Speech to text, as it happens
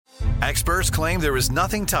Experts claim there is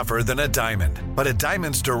nothing tougher than a diamond. But at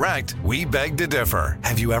Diamonds Direct, we beg to differ.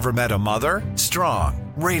 Have you ever met a mother?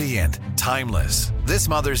 Strong, radiant, timeless. This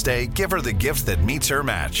Mother's Day, give her the gift that meets her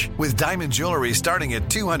match. With diamond jewelry starting at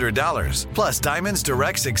 $200. Plus Diamonds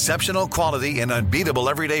Direct's exceptional quality and unbeatable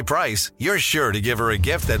everyday price, you're sure to give her a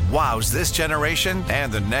gift that wows this generation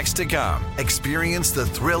and the next to come. Experience the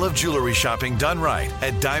thrill of jewelry shopping done right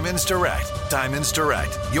at Diamonds Direct. Diamonds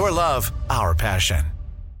Direct. Your love, our passion.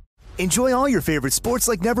 Enjoy all your favorite sports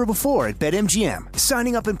like never before at BetMGM.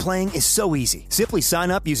 Signing up and playing is so easy. Simply sign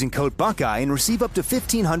up using code Buckeye and receive up to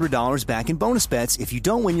 $1,500 back in bonus bets if you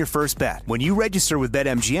don't win your first bet. When you register with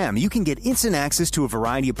BetMGM, you can get instant access to a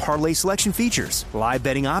variety of parlay selection features, live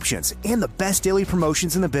betting options, and the best daily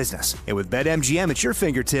promotions in the business. And with BetMGM at your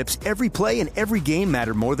fingertips, every play and every game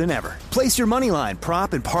matter more than ever. Place your moneyline,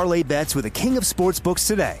 prop, and parlay bets with the king of sportsbooks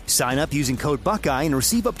today. Sign up using code Buckeye and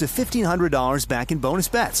receive up to $1,500 back in bonus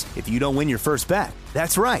bets if you don't win your first bet.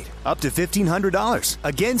 That's right, up to $1,500.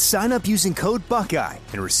 Again, sign up using code Buckeye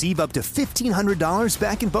and receive up to $1,500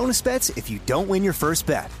 back in bonus bets if you don't win your first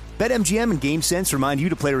bet. BetMGM and GameSense remind you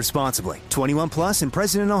to play responsibly. 21 plus and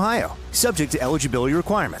present in Ohio. Subject to eligibility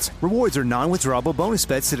requirements. Rewards are non-withdrawable bonus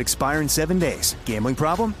bets that expire in 7 days. Gambling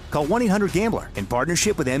problem? Call 1-800-GAMBLER in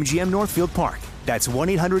partnership with MGM Northfield Park. That's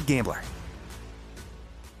 1-800-GAMBLER.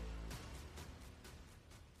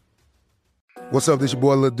 What's up, this your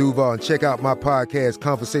boy Lil Duval, and check out my podcast,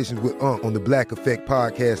 Conversations with Unc, on the Black Effect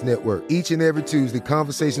Podcast Network. Each and every Tuesday,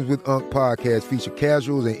 Conversations with Unc podcast feature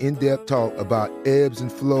casuals and in-depth talk about ebbs and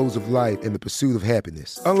flows of life and the pursuit of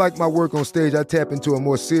happiness. Unlike my work on stage, I tap into a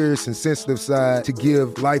more serious and sensitive side to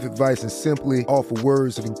give life advice and simply offer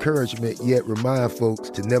words of encouragement, yet remind folks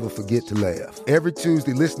to never forget to laugh. Every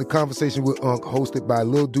Tuesday, listen to Conversation with Unc, hosted by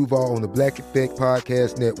Lil Duval on the Black Effect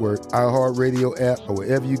Podcast Network, iHeartRadio app, or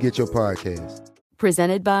wherever you get your podcasts.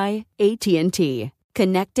 Presented by AT&T.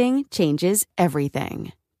 Connecting changes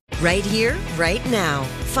everything. Right here, right now.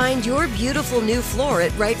 Find your beautiful new floor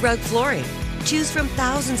at Rite Rug Flooring. Choose from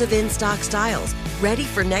thousands of in-stock styles, ready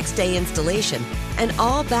for next day installation, and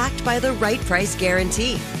all backed by the right price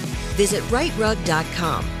guarantee. Visit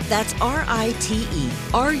riterug.com. That's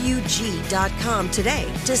RITERUG.com today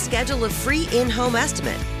to schedule a free in-home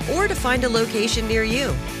estimate or to find a location near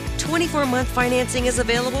you. 24-month financing is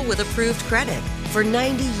available with approved credit. For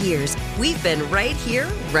 90 years, we've been right here,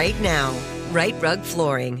 right now. Rite Rug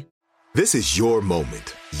Flooring. This is your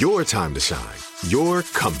moment, your time to shine, your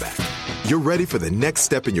comeback. You're ready for the next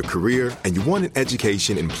step in your career, and you want an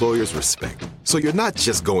education employers respect. So you're not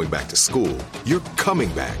just going back to school, you're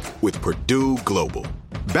coming back with Purdue Global.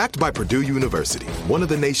 Backed by Purdue University, one of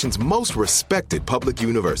the nation's most respected public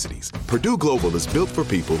universities, Purdue Global is built for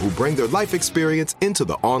people who bring their life experience into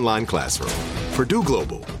the online classroom. Purdue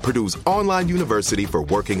Global, Purdue's online university for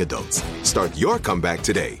working adults. Start your comeback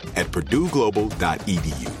today at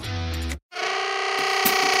purdueglobal.edu.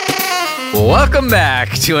 Welcome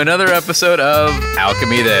back to another episode of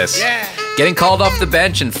Alchemy This. Yeah. Getting called off the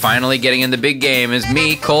bench and finally getting in the big game is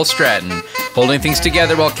me, Cole Stratton, holding things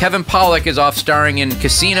together while Kevin Pollak is off starring in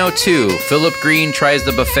Casino 2. Philip Green tries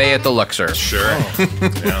the buffet at the Luxor. Sure.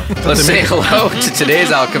 Yeah. Let's say hello to today's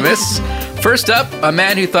alchemists. First up, a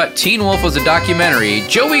man who thought Teen Wolf was a documentary,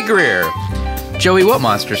 Joey Greer. Joey, what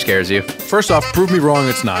monster scares you? First off, prove me wrong,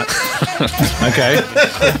 it's not. Okay?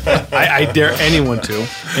 I dare anyone to.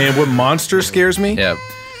 And what monster scares me? Yep.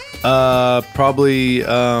 Probably,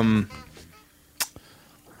 I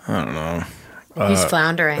don't know. He's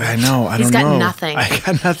floundering. I know. He's got nothing. I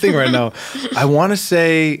got nothing right now. I want to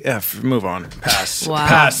say, move on. Pass. Wow.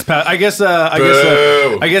 Pass. I guess. You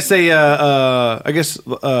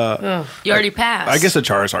already passed. I guess a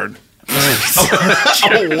Charizard. A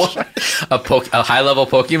high-level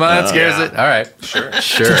Pokemon scares it? All right. Sure.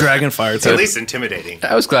 It's a dragon fire. It's at least intimidating.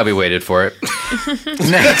 I was glad we waited for it.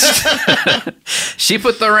 Next. She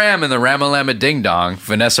put the ram in the Ramalama Ding Dong,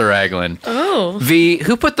 Vanessa Ragland. Oh. V,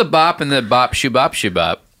 who put the bop in the bop shoobop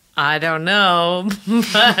shoobop? I don't know,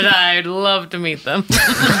 but I'd love to meet them.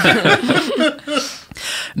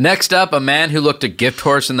 Next up, a man who looked a gift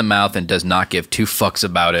horse in the mouth and does not give two fucks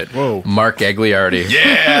about it. Whoa. Mark Gagliardi.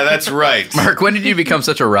 Yeah, that's right. Mark, when did you become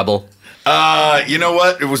such a rebel? You know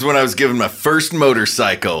what? It was when I was given my first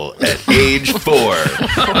motorcycle at age 4.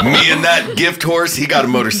 Me and that gift horse, he got a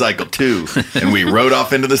motorcycle too. And we rode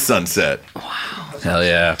off into the sunset. Wow. Hell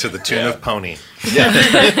yeah. To the tune of Pony.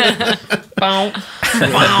 Yeah. Wow.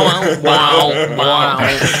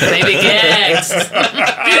 Baby kicks.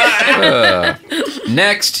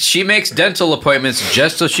 Next, she makes dental appointments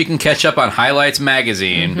just so she can catch up on Highlights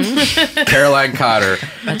magazine. Caroline Cotter.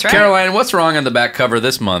 That's right. Caroline, what's wrong on the back cover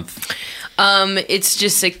this month? It's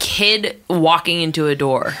just a kid walking into a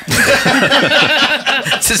door.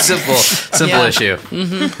 It's a simple issue.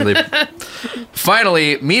 Mm-hmm.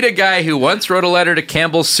 Finally, meet a guy who once wrote a letter to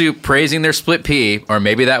Campbell's Soup praising their split pea, or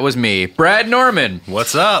maybe that was me. Brad Norman.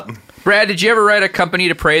 What's up? Brad, did you ever write a company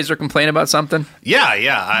to praise or complain about something? Yeah.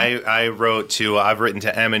 I've written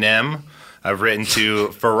to M&M. I've written to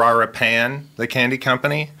Ferrara Pan, the candy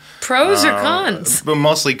company. Pros or cons? But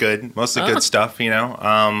mostly good stuff, you know.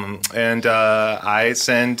 And I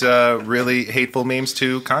send really hateful memes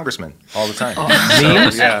to congressmen all the time.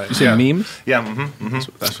 Memes? Yeah. You say memes? Yeah. Mm-hmm.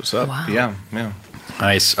 That's what's up. Wow. Yeah.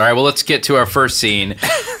 Nice. All right, well, let's get to our first scene.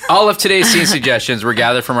 All of today's scene suggestions were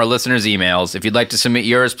gathered from our listeners' emails. If you'd like to submit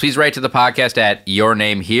yours, please write to the podcast at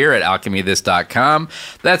yournamehere@alchemythis.com.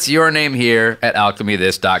 That's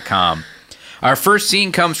yournamehere@alchemythis.com. Our first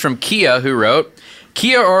scene comes from Kia, who wrote,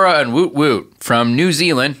 Kia ora and woot woot from New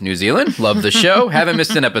Zealand. New Zealand? Love the show. Haven't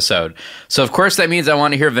missed an episode. So, of course, that means I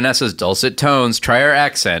want to hear Vanessa's dulcet tones try her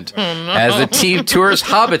accent as the team tours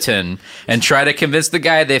Hobbiton and try to convince the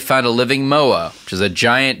guy they found a living moa, which is a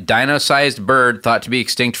giant dino-sized bird thought to be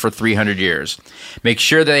extinct for 300 years. Make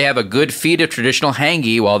sure they have a good feed of traditional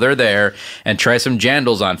hangi while they're there and try some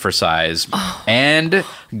jandals on for size. And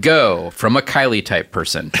go from a Kylie-type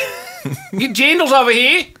person. Get jandals over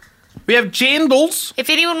here. We have jandals. If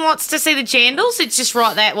anyone wants to see the jandals, it's just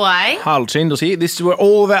right that way. Hello, jandals here. This is where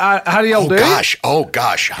all of our... How do y'all do? Oh,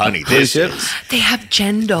 gosh, honey, this is... They have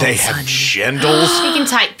jandals. They have jandals. You can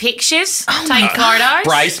take pictures, take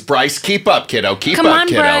photos. Bryce, keep up, kiddo. Come on,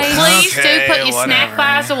 kiddo. Bryce. Please Okay, do put your snack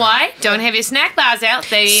bars away. Don't have your snack bars out.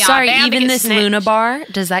 They Sorry, are bound to even get this snacked. Luna bar,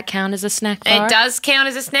 does that count as a snack bar? It does count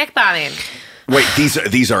as a snack bar then. Wait,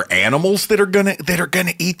 these are animals that are gonna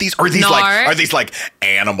eat these? Or are these No. are these like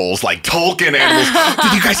animals, like Tolkien animals?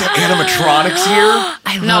 Did you guys have animatronics here?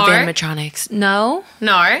 I love No. animatronics. No?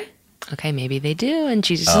 No. Okay, maybe they do, and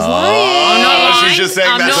Jesus is I'm lying. not lying. She's just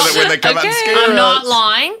saying I'm that not- so that when they come out and scare I'm not us.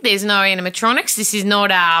 lying. There's no animatronics. This is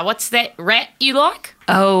not what's that rat you like?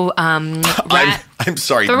 Oh, Rat. I'm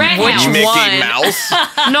sorry, The rat Mickey house. One. Mouse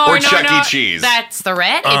No, or no, Chuck no. E. Cheese? That's the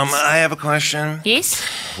rat. It's, I have a question. yes.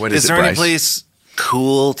 What Is it, there any Bryce? place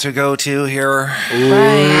cool to go to here?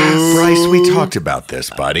 Bryce, we talked about this,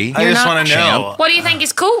 buddy. I just want to know. What do you think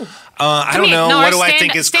is cool? I Come don't here. know. No, what do I stand-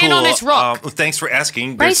 think is stand cool? on this rock. Thanks for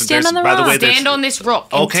asking. Bryce, stand on the by the rock. way, there's- Stand on this rock.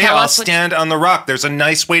 And Okay, tell I'll us what stand on the rock. There's a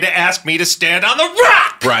nice way to ask me to stand on the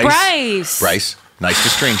rock. Bryce, nice to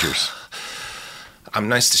strangers. I'm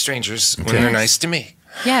nice to strangers when they're nice to me.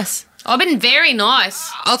 yes. I've been very nice.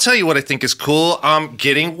 I'll tell you what I think is cool.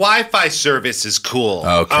 Getting Wi-Fi service is cool.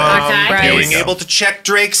 Okay. Okay. Here we Being go. able to check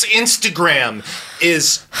Drake's Instagram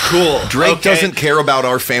is cool. Drake okay? doesn't care about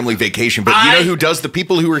our family vacation, but you know who does? The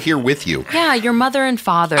people who are here with you. Yeah, your mother and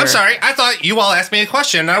father. I'm sorry. I thought you all asked me a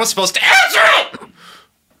question and I was supposed to answer it.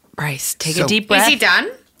 Bryce, take So- a deep breath. Is he done?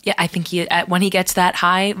 Yeah, I think when he gets that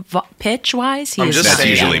high pitch-wise, he I'm is just done. That saying.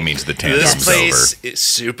 usually means the This tantrum's place over. is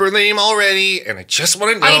super lame already, and I just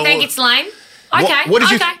want to know. Oh, you think it's lame? Okay. What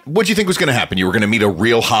did okay. you think was going to happen? You were going to meet a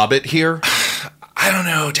real hobbit here? I don't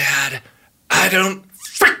know, Dad. I don't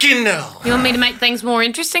freaking know. You want me to make things more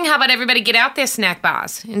interesting? How about everybody get out their snack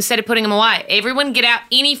bars instead of putting them away? Everyone get out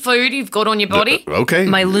any food you've got on your body. Okay.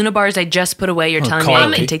 My Luna bars I just put away. You're telling me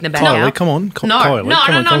I can take them back Kylie, out? come on. No, Kylie, no,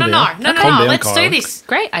 come no, on, no, calm no, no, down. no, no, Calm no. down, Let's do Kylie. this.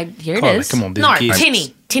 Great, here it Kylie, is. come on. There's No,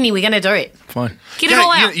 gifts. Tinny, we're gonna do it. Fine. Get it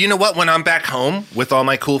all out. You know what? When I'm back home with all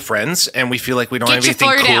my cool friends and we feel like we don't Get have your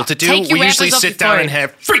anything food cool out. to do, Take your we usually wrappers off sit your down food. and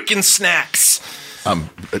have freaking snacks.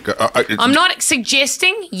 I'm not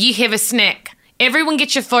suggesting you have a snack. Everyone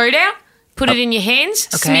get your food out, put it in your hands,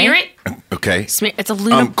 Okay. smear it. Okay. Smear, it's a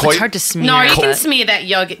Luna. Coy- it's hard to smear. No, you but- can smear that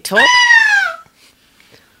yogurt top.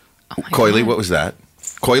 Coily, what was that?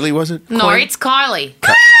 Coily, was it? No, it's Kylie.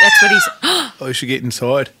 That's what he's. Oh, we should get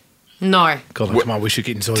inside. No. God, come on, we should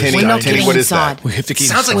get inside. Tinny, We're not Tinny, getting what is inside. that? We have to get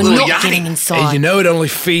Sounds like inside. We're Little not Yachty. getting Hey, inside. you know it only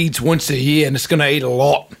feeds once a year and it's going to eat a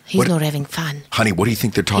lot. He's not having fun. Honey, what do you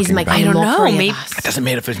think they're talking making about? I don't a know. mockery of Maybe us. It doesn't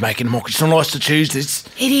matter if he's making a mock. It's not nice to choose this.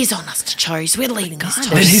 It is on us to choose. We're leading this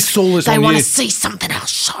Then his soul is They on want you. to see something else.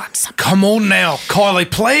 Show them something. Come on now, Kylie,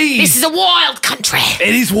 please. This is a wild country.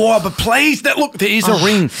 It is wild, but please, look, there is a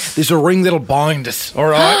ring. There's a ring that'll bind us, all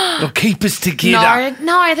right? It'll keep us together.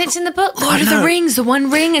 No, that's in the book. Lord of the Rings. The One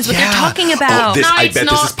Ring is what they're talking about. Oh, this, No, I it's bet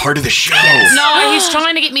not. this is part of the show. No, he's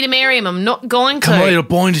trying to get me to marry him. I'm not going to. Come on, it'll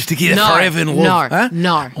bind us together No, forever in love. no, huh?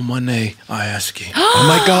 no. On my knee, I ask you. Oh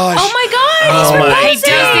my gosh. Oh my God! Oh my He does this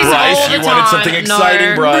Bryce, all the you time. wanted something exciting,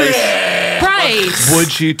 No. Bryce. Bryce.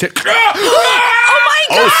 Would you take... Oh my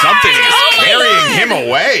God! Oh, something is carrying him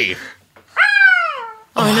away.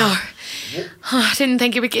 Oh no. Oh, I didn't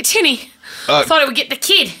think it would get Tinny. I thought it would get the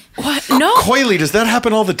kid. What? No. Coily, does that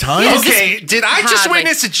happen all the time? Yeah, Okay, did I just Hardly.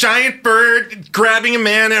 witness a giant bird grabbing a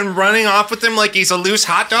man and running off with him like he's a loose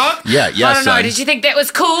hot dog? Yeah, I don't know. Did you think that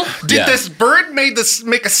was cool? Did this bird make a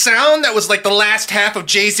sound that was like the last half of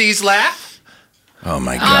Jay-Z's laugh? Oh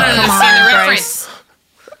my I don't God. understand the reference.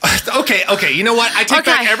 Okay, you know what? I take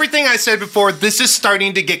back everything I said before. This is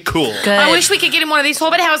starting to get cool. Good. I wish we could get in one of these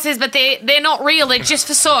hobbit houses, but they're not real. They're just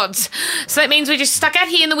facades. So that means we're just stuck out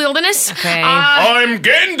here in the wilderness. Okay. I'm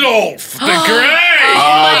Gandalf the Grey.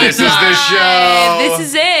 Oh, this is the show. This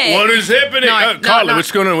is it. What is happening? No, Carly, no.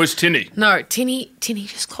 what's going on? What's Tinny? No, Tinny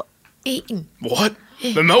just got eaten. What?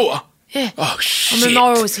 Momoa? Yeah. Oh, shit. And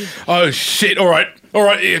Momoa was here. Oh, shit. All right.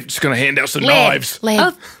 Yeah, just going to hand out some knives.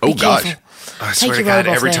 Lad, Oh, be God. careful. I swear to your God,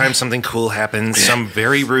 robe off every there. time something cool happens, some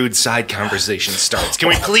very rude side conversation starts. Can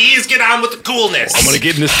we please get on with the coolness? I'm going to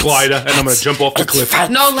get in this glider and I'm going to jump off the cliff.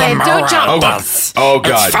 No, Lad, don't jump. Oh,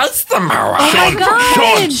 God. Oh my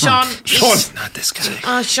God. Sean. Not this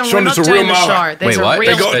guy. Sean, Sean, we're it's not a real doing the Moa. show. There's Wait, a what?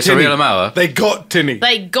 real... It's a real Moa. They got Tinny.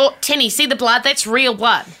 They got Tinny. See the blood? That's real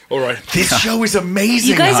blood. All right. This show is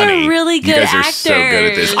amazing, You guys honey. are really good You guys actors. are so good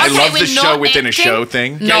at this. I Okay, love the we're show not within a acting. show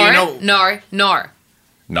thing. No, Yeah, you know- no.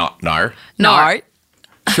 Nar. No.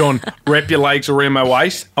 Sean, wrap your legs around my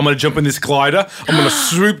waist. I'm going to jump in this glider. I'm going to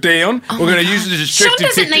swoop down. We're going to use it as a Sean distracting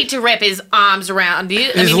doesn't technique. need to wrap his arms around you.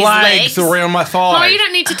 His legs around my thigh. No, you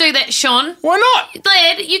don't need to do that, Sean. Why not?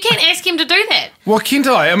 Lad, you can't ask him to do that. What can't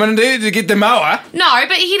I? I'm going to need to get the mower. No,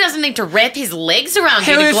 but he doesn't need to wrap his legs around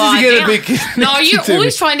How you to else does glide he get a down. big No, connected you're to me?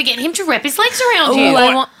 always trying to get him to wrap his legs around you. Oh,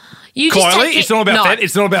 I want. You just Kylie, take it's not about no. that.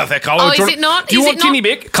 It's not about that, Kylie. Oh, I'm is trying- it not? Do you Is want it not? Tinny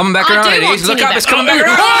back? Coming back I around, do it want is. Look Tinny up, it's back. coming back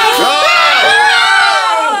around.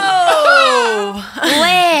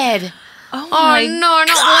 Lad. Oh, no, not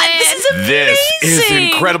Lad. This is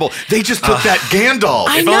incredible. They just took that Gandalf.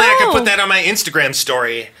 I If only I could know. put that on my Instagram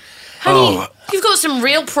story. Honey, you've got some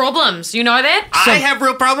real problems. You know that? I have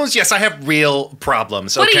real problems? Yes, I have real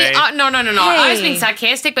problems, What okay? are you? No. I was Hey. being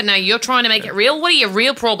sarcastic, but now you're trying to make it real. What are your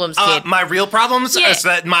real problems, kid? My real problems Yeah. is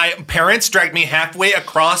that my parents dragged me halfway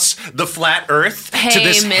across the flat earth to Hey,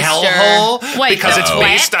 this mister. hellhole Wait, because it's flat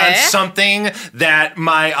based on earth? something that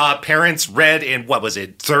my parents read in, what was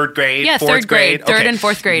it, third grade? Yeah, fourth third grade. Third and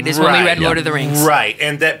fourth grade is when we read Lord of the Rings. Right,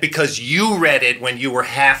 and that because you read it when you were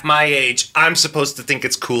half my age, I'm supposed to think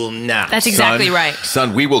it's cool now. That's exactly right.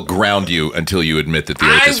 Son, we will ground you until you admit that the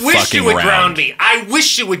earth I is wish fucking you would round. ground me. I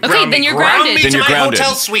wish you would Okay, ground me. then you're ground grounded. me Then to you're my grounded.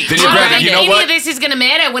 hotel suite. Then you're I don't grounded. think You know any what? of this is going to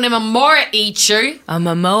matter when a Momoa eats you. A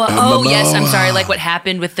Momoa. Oh, yes. I'm sorry. Like what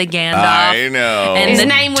happened with the Gandalf. I know. And His the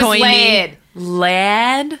name was Toynbee.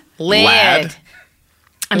 Lad. Lad?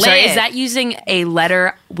 I'm sorry. Lad. Is that using a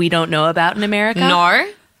letter we don't know about in America? No.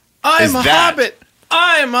 I'm a that- hobbit.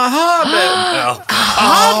 I'm a hobbit.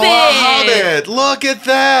 Hobbit, look at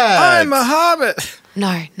that. I'm a hobbit.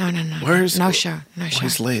 No. Where's- No show.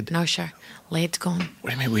 where's Lad? No show. Lad's gone.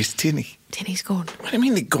 What do you mean, where's Tinny? Tinny's gone. What do you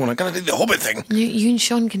mean they're gone? I'm going to do the hobbit thing. You and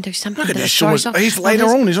Sean can do something. Look at but this. the Sean show's not- he's Oh, later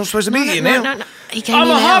there's- on. He's not supposed to be here now. No. He came I'm in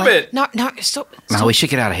a early. hobbit. No, stop. No, we should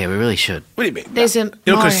get out of here. We really should. What do you mean? There's a... You're not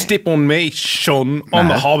going no. to step on me, Sean. I'm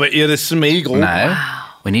the hobbit. You're the Smeagol. No.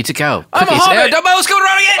 We need to go. I'm a Cookies. hobbit. Dumbo, let's go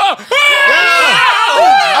around again.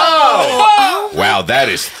 Wow, that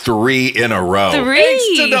is 3 in a row. Thanks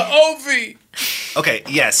to the Ovi. Okay,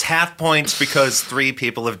 yes, half points because 3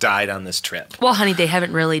 people have died on this trip. Well, honey, they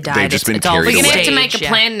haven't really died. They've just been it's all carried We're going to away. have to make a staged,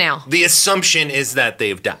 plan now. The assumption is that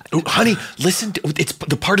they've died. Oh, honey, listen. It's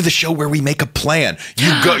the part of the show where we make a plan.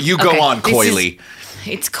 You go Okay, on, this is- Coily.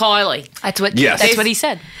 It's Kylie. That's what. Yes. That's what he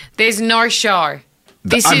said. There's no show.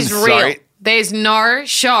 This I'm is real. sorry. There's no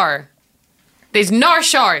show. There's no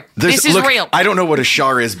show. This is look, real. I don't know what a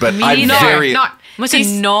shar is, but Me I'm neither. very. No. What's a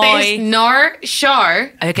There's noi? no show.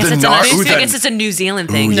 I guess The it's nar- I ooh, guess it's a New Zealand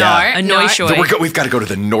thing. Ooh, yeah. A No. noi show. We've got to go to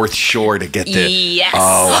the North Shore to get the. Yes.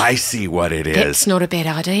 Oh, I see what it That's is. not a bad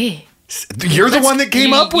idea. You're the one that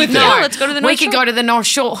came up with No, it. let's go to the We North could Shore. go to the North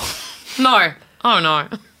Shore. No. Oh no.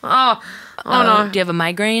 Oh no. Do you have a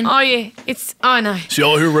migraine? Oh yeah. It's. Oh no. So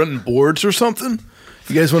y'all here renting boards or something?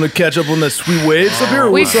 You guys want to catch up on that sweet waves up here?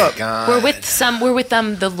 Or what's up? We're with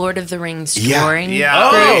the Lord of the Rings touring. Yeah.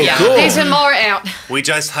 Oh, Yeah. cool. There's some more out. We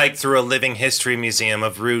just hiked through a living history museum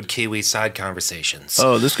of rude Kiwi side conversations.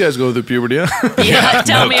 Oh, this guy's going through puberty, huh? Yeah,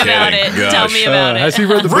 tell me kidding. about it. Gosh. Tell me about Has it. he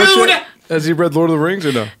read the books Rude! yet? Has he read Lord of the Rings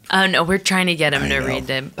or no? No, we're trying to get him to read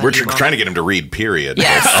them. but We're he won't. trying to get him to read. Period.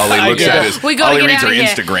 Yes. All he looks get at it. is We all gotta he get reads out are of here.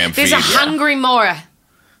 Instagram There's feeds. a hungry Mora.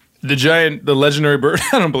 The legendary bird.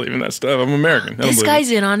 I don't believe in that stuff. I'm American. This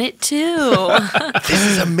guy's in on it too. This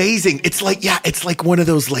is amazing. It's like one of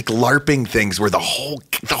those like LARPing things where the whole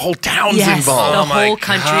town's involved. The whole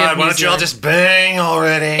country of New Why don't you all Zealand. just bang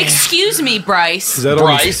already? Excuse me, Bryce. Is that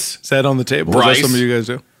Bryce? Is that on the table? Bryce? Is that something you guys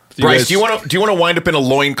do? Bryce, do you want to wind up in a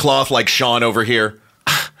loincloth like Sean over here?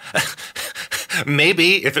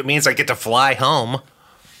 Maybe if it means I get to fly home.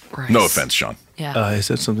 Bryce. No offense, Sean. Yeah. Is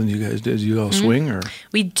that something you guys did? You all swing or?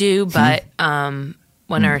 We do, but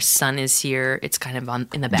when our son is here, it's kind of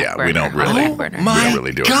in the back burner. we don't on the really. back burner. We don't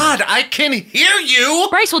really do it. God, I can hear you.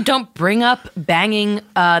 Bryce, well, don't bring up banging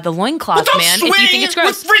the loincloth, Don't man, swing if you think it's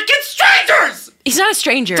gross. with freaking strangers. He's not a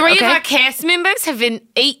stranger, 3 okay? of our cast members have been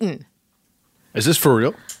eaten. Is this for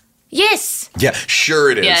real? Yes. Yeah, sure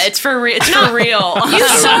it is. Yeah, it's for real. It's for real. You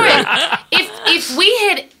saw it. If we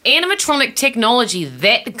had animatronic technology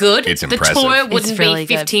that good, It's the impressive. tour wouldn't It's really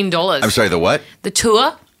be good. $15. I'm sorry, the what? The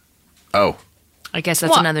tour? Oh. I guess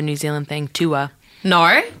that's What? another New Zealand thing, tua.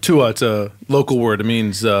 No. Tua, it's a local word. It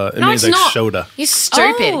means No, means it's like not. soda. You're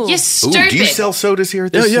stupid. Oh. You're Ooh, stupid. do you sell sodas here?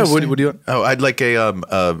 At Yeah, this yeah. thing? What do you want? Oh, I'd like a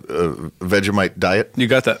Vegemite diet. You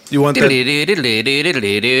got that? You want that?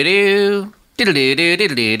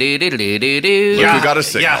 Yeah. You got a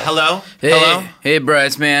signal. Yeah, hello? Hey, hey,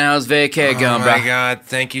 Bryce, man. How's vacay going, Oh bro? my God,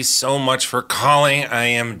 thank you so much for calling. I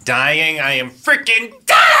am dying. I am freaking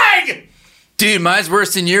dying! Dude, mine's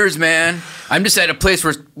worse than yours, man. I'm just at a place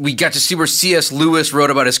where we got to see where C.S. Lewis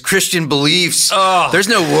wrote about his Christian beliefs. Oh. There's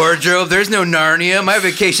no wardrobe. There's no Narnia. My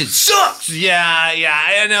vacation sucks. Yeah,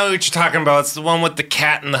 I know what you're talking about. It's the one with the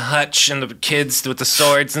cat and the hutch and the kids with the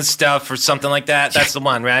swords and stuff or something like that. That's the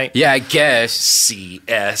one, right? Yeah, I guess.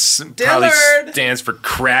 CS. Probably stands for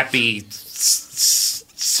crappy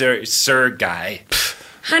sir guy.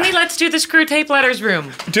 Honey, let's do the screw tape letters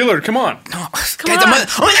room. Dillard, come on. Come on. I'm on the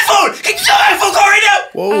phone. Can you tell my phone call right now?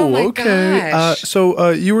 Whoa, Oh my okay. gosh.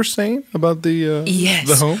 So you were saying about the Yes.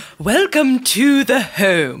 the home? Welcome to the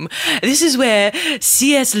home. This is where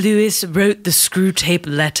C.S. Lewis wrote the screw tape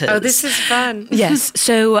letters. Oh, this is fun. Yes.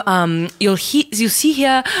 So you'll see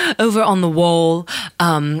here over on the wall.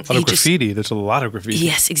 A lot of graffiti. There's a lot of graffiti.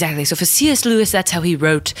 Yes, exactly. So for C.S. Lewis, that's how he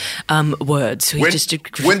wrote words. So he just did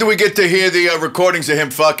When do we get to hear the recordings of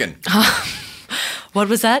him fucking? What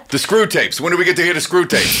was that? The screw tapes. When do we get to hear the screw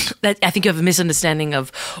tapes? I think you have a misunderstanding of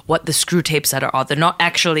what the screw tapes are. They're not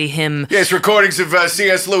actually him. Yes, recordings of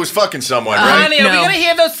C.S. Lewis fucking someone, right? Honey, are we No. going to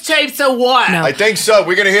hear those tapes or what? No. I think so.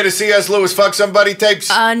 We're going to hear the C.S. Lewis fuck somebody tapes?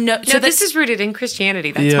 No. No, So this that's is rooted in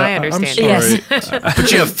Christianity. That's Yeah, my I'm understanding. sorry.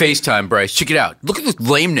 But you have FaceTime, Bryce. Check it out. Look at this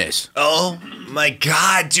lameness. Oh my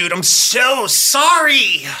God, dude, I'm so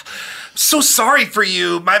sorry. So sorry for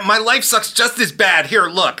you. My life sucks just as bad. Here,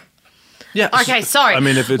 look. Yeah. Okay, sorry. I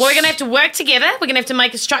mean, if it's We're going to have to work together. We're going to have to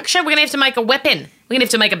make a structure. We're going to have to make a weapon. We're going to have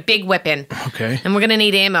to make a big weapon. okay. And we're going to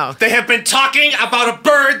need ammo. They have been talking about a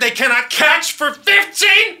bird they cannot catch for 15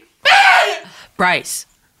 minutes. Bryce.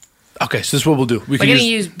 Okay, so this is what we'll do. We We're can going to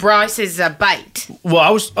use Bryce as a bait. Well, I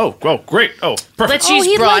was. Oh, great. Oh, perfect. Let's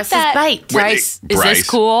use Bryce as bait. Bryce, is Bryce, this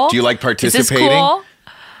cool? do you like Is this participating? cool?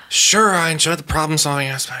 Sure, I enjoy the problem-solving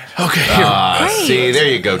aspect. Okay, here. See, there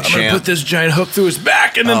you go, I'm gonna champ. put this giant hook through his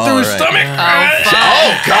back and then through his right. stomach.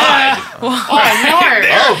 Oh, God. Oh, no.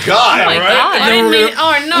 Oh, God. my God. I didn't mean,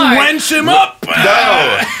 oh, no. Wrench him up.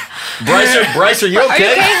 No. Bryce, are you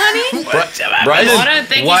okay? honey? Bryce? I don't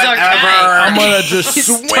think he's okay. I'm gonna just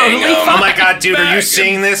swing him. Oh my God, dude, are you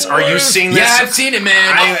seeing this? Are you seeing this? Yeah, I've seen it,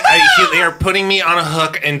 man. They are putting me on a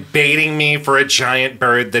hook and baiting me for a giant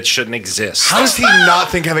bird that shouldn't exist. How does he not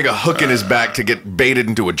think having a hook in his back to get baited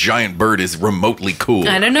into a giant bird is remotely cool?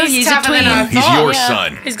 I don't know. He's a tougher than tween. I He's thought. your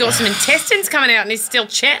son. He's got some intestines coming out and he's still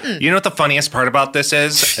chatting. You know what the funniest part about this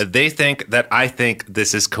is? They think that I think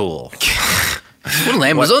this is cool. What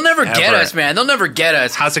lambos. They'll never get Whatever. us, man. They'll never get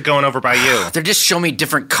us. How's it going over by you? They're just showing me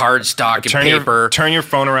different card stock and paper. Turn your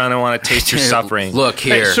phone around. I want to taste your suffering. Look Hey,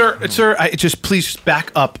 here. sir, just please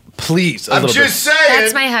back up, please. A I'm little just bit. saying.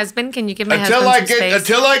 That's my husband. Can you give my until husband some space?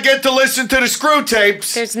 until I get to listen to the screw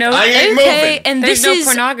tapes. There's no- I ain't Okay, moving. and There's this no is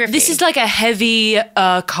pornography. This is like a heavy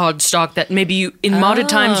card stock that maybe you in modern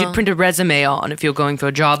times you'd print a resume on if you're going for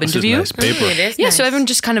a job This is interview. nice paper. It is Yeah, nice. so everyone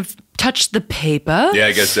just kind of touched the paper. Yeah,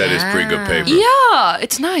 I guess that is pretty good paper. Yeah,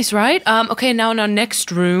 it's nice, right? Okay, now in our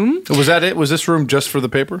next room. Was that it? Was this room just for the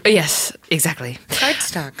paper? Yes, exactly.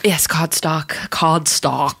 Cardstock. Yes, cardstock.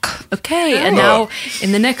 Okay, and now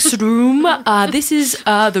in the next room, this is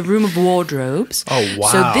the room of wardrobes. Oh, wow.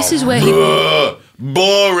 So this is where he.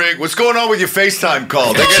 Boring. What's going on with your FaceTime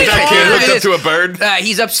call? They got that kid hooked up to a bird?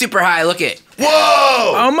 He's up super high. Look it. Whoa!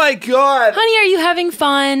 Oh my God. Honey, are you having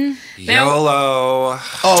fun? YOLO.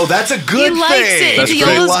 Oh, that's a good He likes thing. it. That's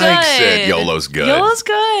YOLO's likes good. it. YOLO's good. YOLO's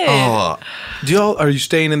good. Oh. Are you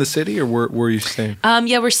staying in the city or where are you staying?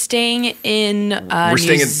 Yeah, we're staying in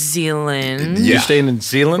New Zealand. Yeah. You're staying in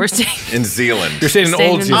Zealand? We're staying in Zealand. You're staying in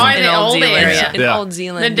Old Zealand. in the old area. In Old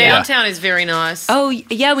Zealand. The downtown is very nice. Oh,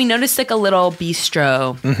 yeah, we noticed like a little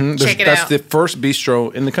bistro. Check it That's out. the first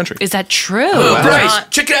bistro in the country. Is that true? Oh, Bryce,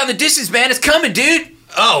 check it out in the distance, man. It's coming, dude.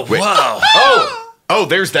 Oh, Wait. wow. Oh,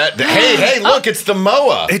 there's that. Hey, look, it's the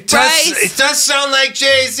MOA. It does sound like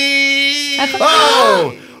Jay-Z.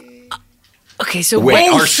 Oh! Okay, so Wait,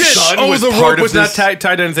 oh, our shit. son was the part rope of was not this? tied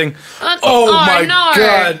to anything. Oh, my no.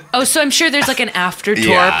 God. Oh, so I'm sure there's like an after tour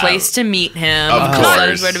Yeah. place to meet him. Of So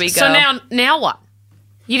course. where do we go? So now what?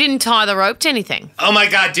 You didn't tie the rope to anything. Oh my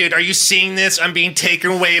God, dude, are you seeing this? I'm being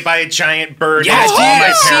taken away by a giant bird. Yeah, It's dude, all my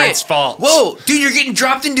I see parents' it. fault. Whoa, dude, you're getting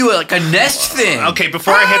dropped into a nest thing. Okay,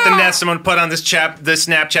 before I hit the nest, I'm gonna put on this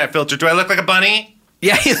Snapchat filter. Do I look like a bunny?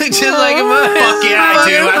 Yeah, you look just like a bunny. Fuck yeah, I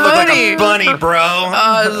do. I look like a bunny, bro.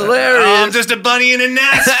 Oh, it's hilarious. I'm just a bunny in a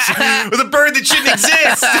nest with a bird that shouldn't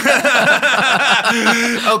exist.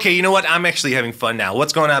 Okay, you know what? I'm actually having fun now.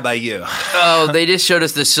 What's going on by you? Oh, they just showed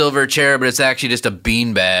us the silver chair, but it's actually just a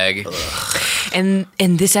beanbag. And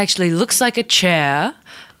this actually looks like a chair,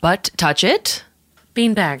 but touch it.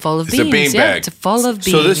 Beanbag. Full of It's a beans. Yeah, beanbag. it's full of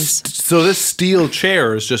beans. So this steel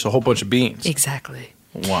chair is just a whole bunch of beans. Exactly.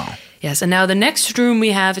 Wow. Yes, and now the next room we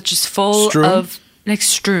have, it's just full Stroom? of...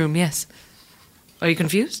 Next room, yes. Are you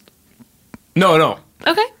confused? No.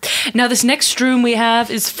 Okay. Now this next room we have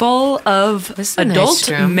is full of This is a nice adult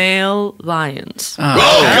room. male lions. Oh,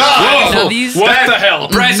 God! Now these... What the hell?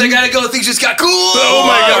 Bryce, I gotta go. Things just got cool. Oh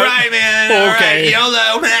my God. All right, man. All right, Okay.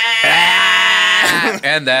 YOLO.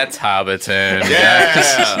 And that's Hobbiton.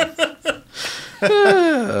 Yeah.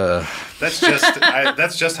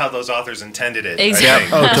 That's just how those authors intended it. Exactly. I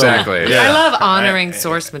think. Oh, Exactly. Yeah. I love honoring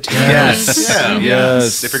source material. Yes. Yeah.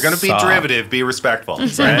 Yes. If you're going to be Stop. derivative, be respectful.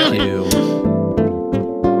 Thank Right? you.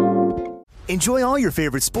 Enjoy all your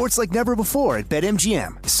favorite sports like never before at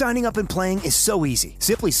BetMGM. Signing up and playing is so easy.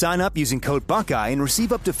 Simply sign up using code Buckeye and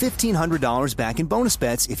receive up to $1,500 back in bonus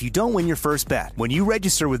bets if you don't win your first bet. When you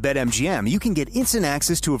register with BetMGM, you can get instant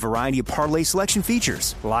access to a variety of parlay selection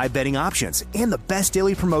features, live betting options, and the best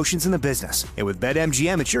daily promotions in the business. And with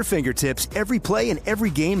BetMGM at your fingertips, every play and every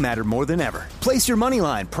game matter more than ever. Place your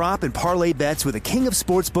moneyline, prop, and parlay bets with the king of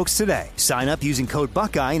sportsbooks today. Sign up using code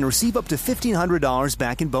Buckeye and receive up to $1,500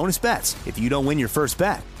 back in bonus bets if you don't win your first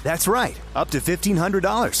bet. That's right, up to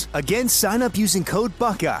 $1,500. Again, sign up using code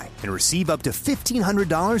Buckeye and receive up to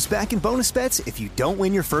 $1,500 back in bonus bets if you don't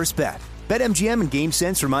win your first bet. BetMGM and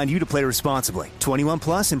GameSense remind you to play responsibly. 21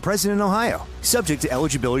 plus and present in Ohio. Subject to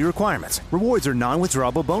eligibility requirements. Rewards are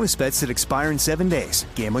non-withdrawable bonus bets that expire in 7 days.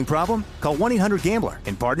 Gambling problem? Call 1-800-GAMBLER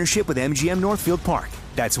in partnership with MGM Northfield Park.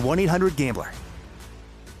 That's 1-800-GAMBLER.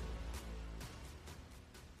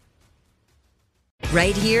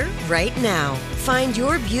 Right here, right now. Find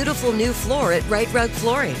your beautiful new floor at Right Rug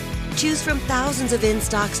Flooring. Choose from thousands of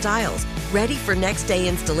in-stock styles, ready for next day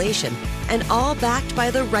installation, and all backed by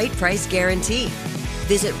the right price guarantee.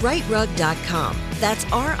 Visit rightrug.com. That's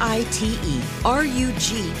RITERUG.com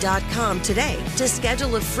today to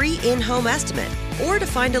schedule a free in-home estimate or to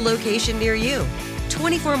find a location near you.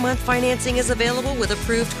 24-month financing is available with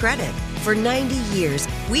approved credit. For 90 years,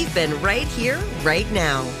 we've been right here, right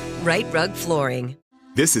now. Right Rug Flooring.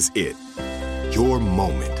 This is it. Your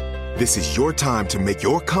moment. This is your time to make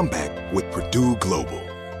your comeback with Purdue Global.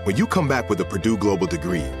 When you come back with a Purdue Global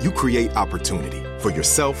degree, you create opportunity for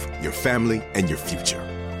yourself, your family, and your future.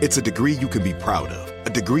 It's a degree you can be proud of, a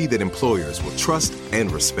degree that employers will trust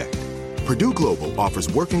and respect. Purdue Global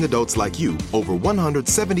offers working adults like you over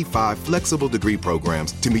 175 flexible degree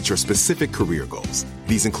programs to meet your specific career goals.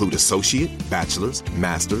 These include associate, bachelor's,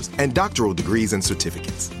 master's, and doctoral degrees and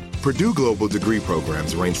certificates. Purdue Global degree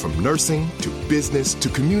programs range from nursing to business to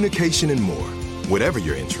communication and more. Whatever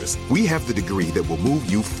your interest, we have the degree that will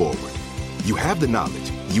move you forward. You have the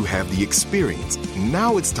knowledge, you have the experience.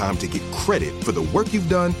 Now it's time to get credit for the work you've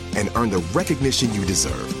done and earn the recognition you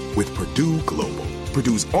deserve with Purdue Global,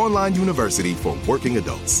 Purdue's online university for working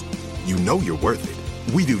adults. You know you're worth it.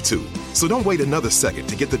 We do too. So don't wait another second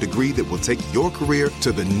to get the degree that will take your career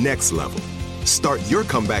to the next level. Start your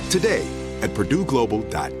comeback today at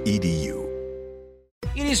purdueglobal.edu.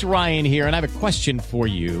 It is Ryan here, and I have a question for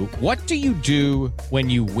you. What do you do when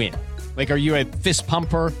you win? Like, are you a fist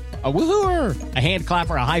pumper, a woo-hooer, a hand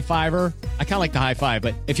clapper, a high fiver? I kind of like the high five,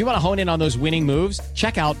 but if you want to hone in on those winning moves,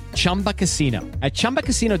 check out Chumba Casino. At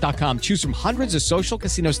ChumbaCasino.com, choose from hundreds of social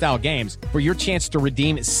casino style games for your chance to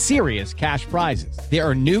redeem serious cash prizes. There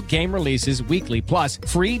are new game releases weekly, plus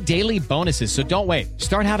free daily bonuses. So don't wait.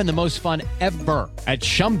 Start having the most fun ever at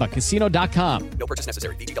ChumbaCasino.com. No purchase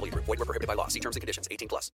necessary. VGW Group. Void where prohibited by law. See terms and conditions.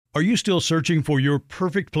 18+. Are you still searching for your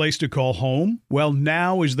perfect place to call home? Well,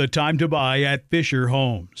 now is the time to buy at Fisher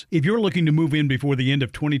Homes. If you're looking to move in before the end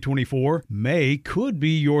of 2024, May could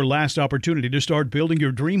be your last opportunity to start building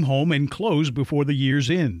your dream home and close before the year's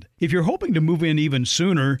end. If you're hoping to move in even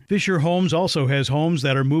sooner, Fisher Homes also has homes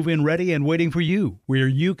that are move-in ready and waiting for you, where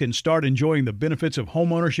you can start enjoying the benefits of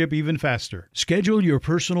homeownership even faster. Schedule your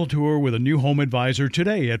personal tour with a new home advisor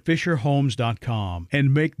today at FisherHomes.com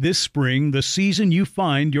and make this spring the season you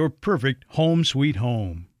find your perfect home sweet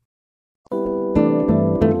home.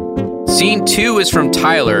 Scene 2 is from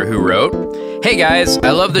Tyler, who wrote, "Hey guys,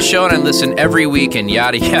 I love the show and I listen every week and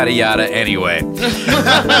yada yada yada anyway.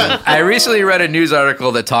 I recently read a news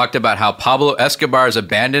article that talked about how Pablo Escobar's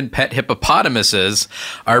abandoned pet hippopotamuses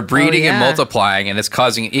are breeding and multiplying, and it's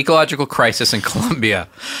causing an ecological crisis in Colombia.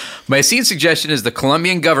 My scene suggestion is the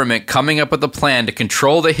Colombian government coming up with a plan to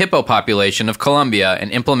control the hippo population of Colombia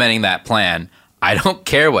and implementing that plan. I don't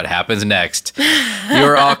care what happens next. You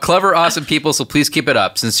are all clever, awesome people, so please keep it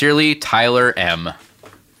up. Sincerely, Tyler M."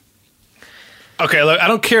 Okay, look, I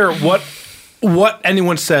don't care what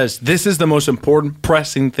anyone says. This is the most important,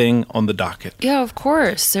 pressing thing on the docket. Yeah, of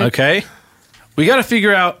course. Okay, we got to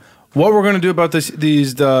figure out what we're going to do about the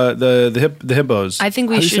hippos. I think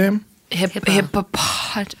we How do you should. say 'em?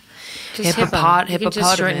 Hippopot. Just Hippopot. hippo. You can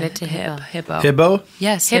just shorten it to hippo. Hippo?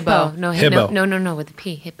 Yes, Hippo. hippo. No, Hippo. no, with a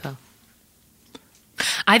P. Hippo.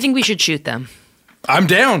 I think we should shoot them. I'm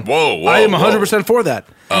down. Whoa, I am 100% for that.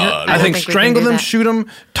 I think think we strangle can do them, that. shoot them,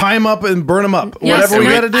 tie them up, and burn them up. Yes, Whatever we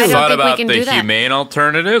and got to do. I don't Thought think we about can the do that. humane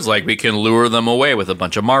alternatives, like we can lure them away with a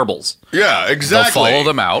bunch of marbles. Yeah, exactly. They'll follow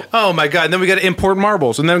them out. Oh my god! And then we got to import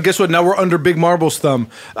marbles, and then guess what? Now we're under Big Marble's thumb.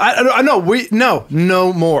 I know.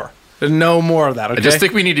 No more. No more of that. Okay? I just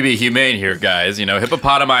think we need to be humane here, guys. You know,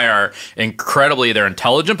 hippopotami are they're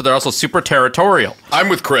intelligent, but they're also super territorial. I'm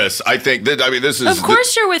with Chris. I think that, this is... Of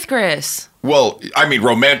course you're with Chris. Well,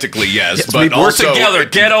 romantically, yes, We're but also... together.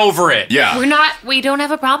 Get over it. Yeah. We don't have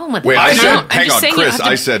a problem with Wait, that. hang on, Chris,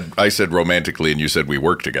 I said romantically, and you said we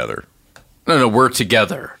work together. No, we're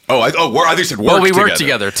together. I think you said work Well, we together. work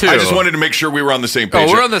together, too. I just wanted to make sure we were on the same page.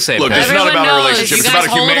 Oh, we're on the same Look, page. it's not Everyone about a knows. relationship. You It's about a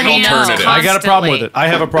guys hold humane hands alternative. I got a problem with constantly. it. I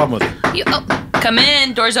have a problem with it. Come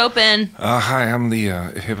in. Doors open. Hi, I'm the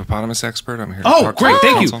hippopotamus expert. I'm here. To Oh, talk to great! the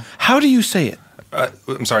Thank you. council. How do you say it?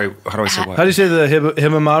 I'm sorry. How do I say what? How do you say the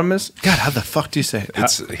hippopotamus? God, how the fuck do you say it?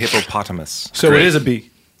 It's hippopotamus. So it is a B.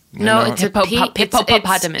 No, it's a P.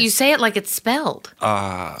 Hippopotamus. You say it like it's spelled.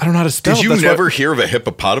 I don't know how to spell. Did you That's never what- hear of a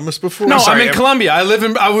hippopotamus before? No, sorry, I'm in Colombia.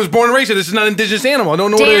 I was born and raised here. This is not an indigenous animal. I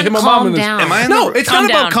don't know what a Dan, hippopotamus calm is. down. Am I in No, the- it's Calm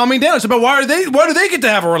not about down. calming down. It's about why do they get to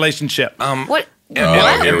have a relationship? What?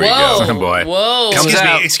 Oh, here we go. Oh, boy. Whoa.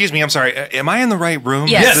 Excuse me. I'm sorry. Am I in the right room?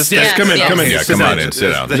 Yes. Is this Yes, come in. yes. Come in. Yeah, Sit come on down. in.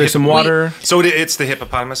 Sit down. Drink some water. So it's the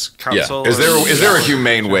hippopotamus Yeah. council. Is there a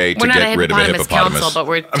humane way to We're not get a rid of a hippopotamus hippopotamus? council, but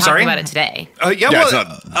we're talking sorry? about it today. Yeah, it's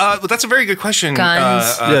well, that's a very good question.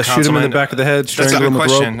 Guns. Yeah, shoot him in the Councilman. back of the head, That's a strangle good him with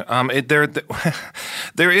question. rope.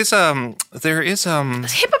 There is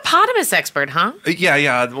Hippopotamus expert, huh?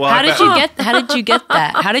 yeah. Well, How did you get that? How did you get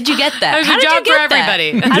that? That was a How did job you get for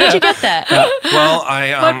everybody. That? How did you get that? Well,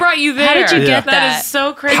 I What brought you there? How did you get That that? is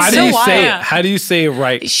so crazy. How do so you say it? wild. How do you say it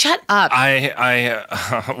right? Shut up.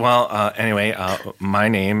 Anyway, my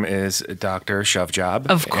name is Dr. Shovejob.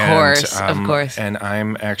 Of course, of course. And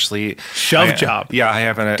I'm actually Shovejob. Yeah, I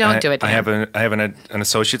have an. Don't do it, I Dan. have an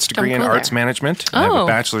associate's degree in go arts there. management. I have Oh. a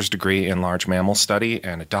bachelor's degree in large mammal study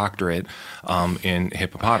and a doctorate in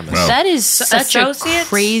hippopotamus. That is such a Associates?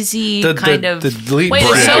 crazy The kind of. lead Wait,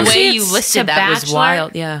 brand. so the way you Associates listed to that was bachelor?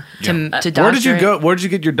 wild. Yeah. To doctorate. Where did you go? Where did you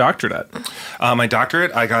get your doctorate at? My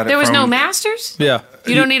doctorate, I got it There was from, no master's? Yeah.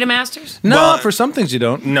 You don't need a master's? No, Well, for some things you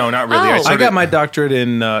don't. No, not really. Oh. I got my doctorate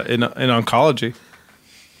in oncology.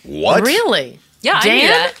 What? Really? Yeah, I knew Dan?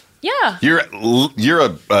 that. Yeah. You're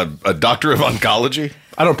a doctor of oncology?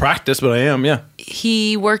 I don't practice, but I am. Yeah.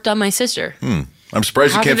 He worked on my sister. I'm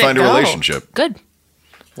surprised How you can't did it find a go? relationship. Good.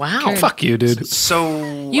 Wow. Fuck you, dude.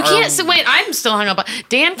 So You can't say, wait, I'm still hung up on.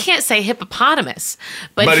 Dan can't say hippopotamus.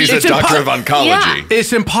 But he's a doctor of oncology. Yeah.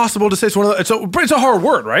 It's impossible to say. It's one of the, it's a hard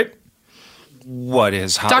word, right? What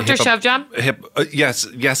is Dr. Shovjob?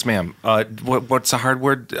 Yes, ma'am. What's the hard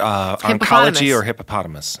word? Oncology or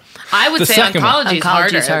hippopotamus? I would say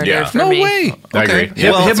oncology is harder. For no me. Way. I agree.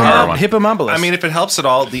 Hippomobilus. I mean, if it helps at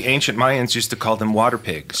all, the ancient Mayans used to call them water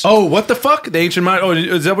pigs. Oh, what the fuck? The ancient Mayans. Oh,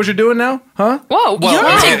 is that what you're doing now? Huh? Whoa!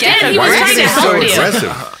 Again, he was trying to help you.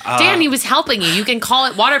 Aggressive? Dan, he was helping you. You can call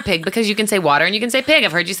it water pig because you can say water and you can say pig.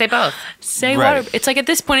 I've heard you say both. Say water. It's like at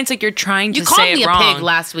this point, it's like you're trying to you say called it me wrong. a pig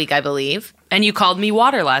last week, I believe. And you called me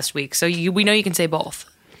water last week, so we know you can say both.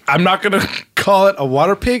 I'm not going to call it a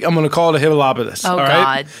water pig. I'm going to call it a hippopotamus. Oh, all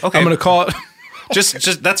right? God. Okay. I'm going to call it...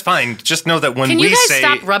 just that's fine. Just know that when Can we you guys say...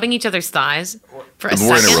 stop rubbing each other's thighs for a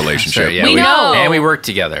We're second? in a relationship. Sure, yeah, we know. And we work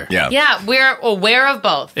together. Yeah. Yeah, we're aware of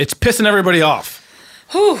both. It's pissing everybody off.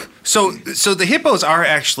 So the hippos are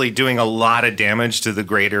actually doing a lot of damage to the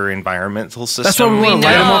greater environmental system. That's why we want to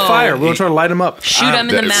light them on fire. We want to try to light them up. Shoot them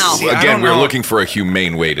in the mouth. Again, we're looking for a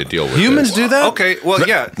humane way to deal with Humans this. do that? Okay, well,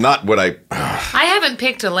 yeah. Not what I... I haven't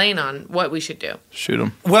picked a lane on what we should do. Shoot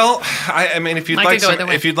them. Well, I mean, if you'd I like could go either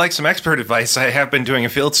way. if you'd like some expert advice, I have been doing a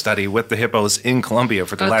field study with the hippos in Colombia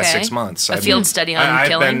for the last 6 months. A field study on I've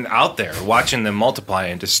killing? been out there watching them multiply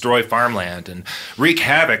and destroy farmland and wreak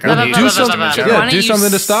havoc on the Do ecosystem something, in general. do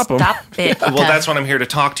something to stop them. Stop it. Well, that's what I'm here to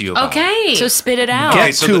talk to you about. Okay. So spit it out.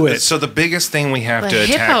 Get to it. So the biggest thing we have The to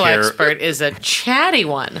attack hippo here... expert is a chatty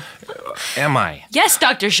one. Am I? Yes,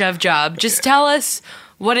 Dr. Shovjob. Just tell us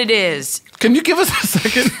what it is. Can you give us a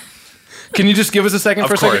second? Can you just give us a second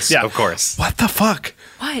for a second? Of course. What the fuck?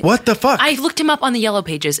 What? What the fuck? I looked him up on the yellow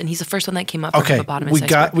pages, and he's the first one that came up. For Okay, hippopotamus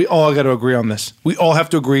we all got to agree on this. We all have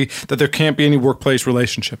to agree that there can't be any workplace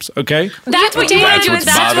relationships. Okay? That's what Dan That's do. what's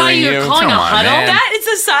That's why bothering you're you? calling Come a on, huddle. man. That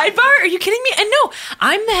is a sidebar. Are you kidding me? And no,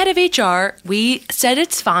 I'm the head of HR. We said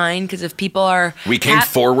it's fine because if people are We came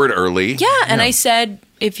forward early. Yeah, and I said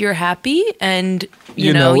if you're happy and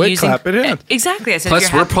You know it, using clap it in. Exactly. I said Plus,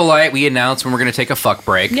 if you're we're happy. polite. We announce when we're going to take a fuck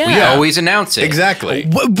break. Yeah. We Yeah. always announce it. Exactly.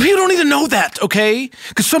 We don't even know that, okay?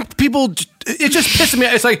 Because some people, it just pisses me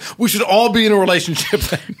off. It's like we should all be in a relationship.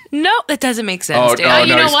 No, that doesn't make sense. Oh, Dan. no,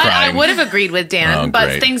 You know he's what? crying. I would have agreed with Dan, Oh, but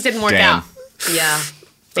great. things didn't work Dan. out. Yeah.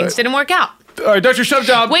 Things didn't work out. All right, Dr.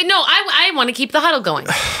 Shovjob. Wait, no, I want to keep the huddle going.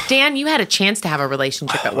 Dan, you had a chance to have a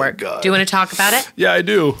relationship at work. Do you want to talk about it? Yeah, I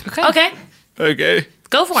do. Okay. Okay.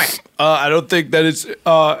 Go for it. I don't think that it's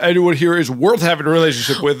anyone here is worth having a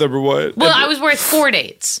relationship with, number one. Well, I was worth 4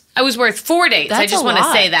 dates. I That's just a want to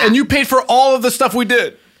lot. say that. And you paid for all of the stuff we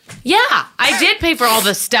did. Yeah, I did pay for all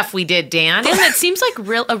the stuff we did, Dan. And that seems like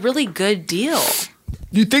a really good deal.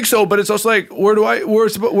 You think so, but it's also like,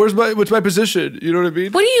 what's my position? You know what I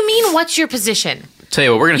mean? What do you mean, what's your position? Tell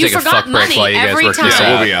you what, we're going to You take a forgot fuck break money while you guys every work this time. Yeah,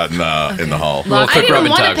 out. we'll be out in the hall. Little I quick rub didn't and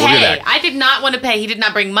want to tug. We'll do pay. that. I did not want to pay. He did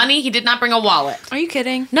not bring money. He did not bring a wallet. Are you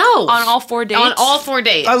kidding? No. On all 4 dates? On all 4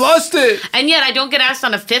 dates. I lost it. And yet I don't get asked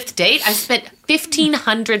on a 5th date. I spent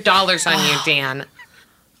 $1,500 on you, Dan.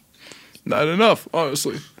 Not enough,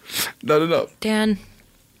 honestly. Not enough. Dan,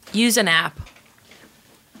 use an app.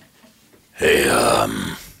 Hey,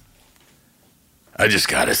 I just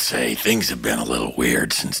gotta say, things have been a little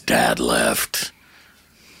weird since Dad left.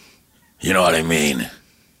 You know what I mean?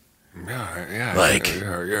 Yeah. Like,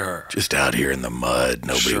 yeah. just out here in the mud,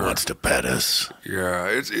 nobody Sure. wants to pet us. Yeah,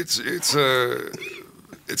 it's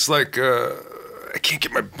like I can't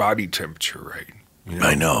get my body temperature right. You know?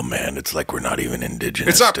 I know, man. It's like we're not even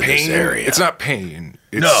indigenous It's not to pain. this area. It's not pain.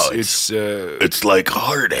 It's like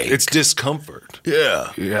heartache. It's discomfort.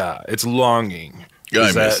 Yeah. Yeah, it's longing.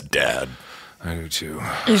 I miss Dad. I do too.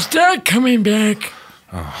 Is Dad coming back?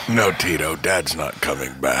 No, Tito, Dad's not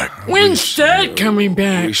coming back. When's Dad coming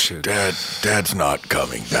back? We should. Dad's not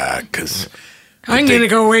coming back because I'm gonna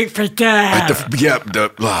go wait for Dad. Tito.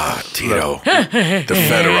 The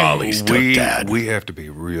federales took Dad. We have to be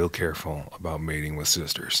real careful about mating with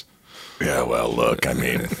sisters. Yeah, well, look, I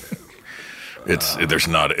mean,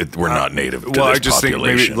 we're not native to Well, I this just think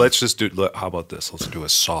population. maybe let's just do. How about this? Let's do a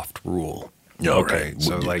soft rule. Yeah, Okay, right.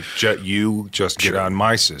 so like you just get on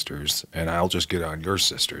my sisters, and I'll just get on your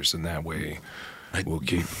sisters, and that way we'll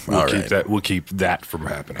keep that from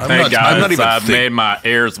happening. Hey guys, I've made my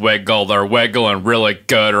ears wiggle. They're wiggling really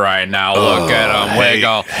good right now. Look at them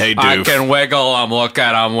wiggle. Hey, I Doof. can wiggle them. Look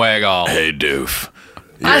at them wiggle. Hey, Doof.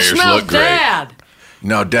 Your I ears smell look great. Dad.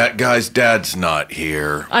 No, Dad's not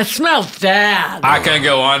here. I smell Dad. I can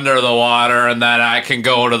go under the water and then I can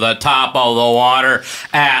go to the top of the water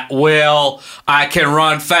at will. I can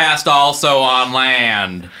run fast also on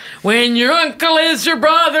land. When your uncle is your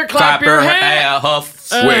brother, clap your hands.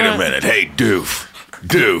 Wait a minute. Hey, Doof.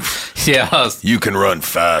 Yes. You can run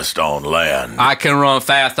fast on land. I can run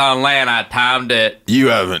fast on land. I timed it. You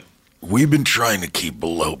haven't we've been trying to keep a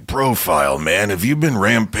low profile, man. Have you been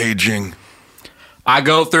rampaging? I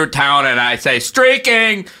go through town and I say,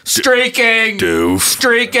 streaking, doof.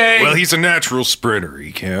 streaking. Well, he's a natural sprinter.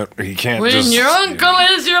 He can't When just... your uncle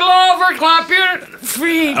is your lover, clap your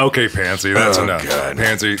feet. Okay, Pansy, that's Oh, enough. God.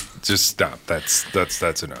 Pansy, just stop. That's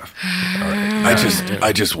enough. All right.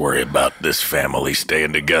 I just worry about this family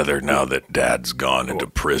staying together now that Dad's gone into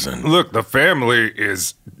prison. Look, the family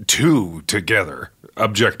is two together,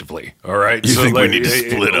 objectively, all right? You think we need to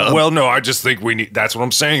split up? Well, no, I just think we need... That's what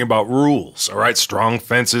I'm saying about rules, all right? Strong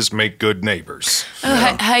fences make good neighbors.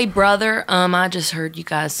 Oh, hey, brother. I just heard you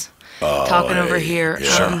guys talking over here.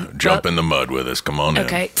 Yeah, jump in the mud with us. Come on in.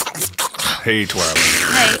 Okay. Hey,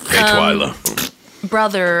 Twyla. Hey, Twyla.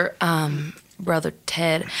 Brother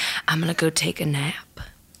Ted, I'm gonna go take a nap.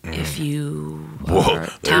 If you Whoa,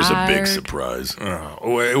 there's a big tired. surprise.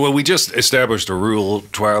 Well, we just established a rule,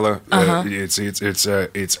 Twyla.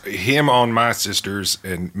 It's him on my sisters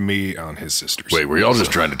and me on his sisters. Wait, were y'all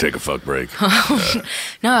just trying to take a fuck break?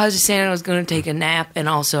 No, I was just saying I was gonna take a nap, and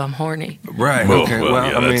also I'm horny. Right. Well, Okay. well,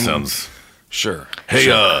 yeah, I that mean, sounds... sure. Hey,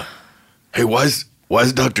 sure. hey, why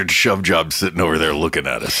is Dr. Shovejob sitting over there looking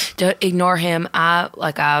at us? Don't ignore him. I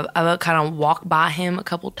kind of walked by him a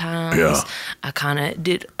couple times. Yeah. I kind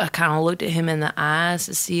of looked at him in the eyes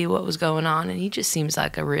to see what was going on, and he just seems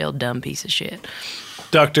like a real dumb piece of shit.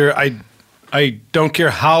 Doctor, I don't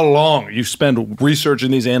care how long you spend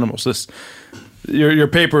researching these animals. Your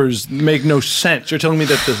papers make no sense. You're telling me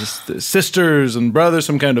that the sisters and brothers,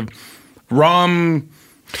 some kind of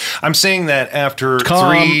I'm saying that after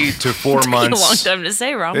Calm. 3 to 4 months. a long time to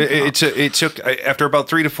say wrong. It took after about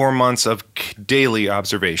 3 to 4 months of daily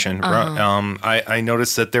observation. I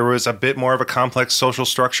noticed that there was a bit more of a complex social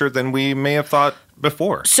structure than we may have thought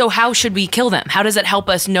before. So how should we kill them? How does it help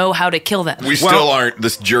us know how to kill them? We still aren't.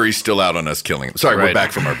 This jury's still out on us killing them. Sorry, we're Right.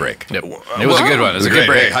 back from our break. It was a good one. It was a good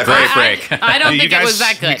break. High Great five. break. I don't You think it guys- was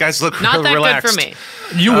that good. you guys look not that relaxed. good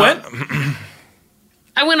for me. You went?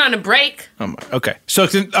 I went on a break. Okay. So,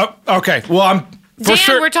 okay. Well, I'm for Dan,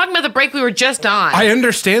 sure. we're talking about the break we were just on. I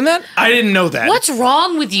understand that. I didn't know that. What's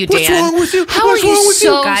wrong with you, Dan? What's wrong with you? How What's are wrong you with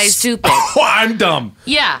so you? Guys, stupid. Oh, I'm dumb.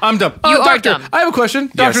 Yeah. I'm dumb. You are doctor, dumb. I have a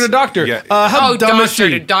question. Doctor Yes. to doctor. Yeah. How dumb is doctor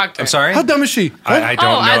she? to doctor. I'm sorry? How dumb is she? I don't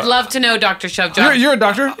know. I'd love to know, Dr. Shovejob. You're a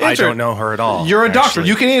doctor. Answer I don't it. know her at all. You're a doctor. actually.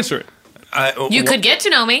 You can answer it. You could get to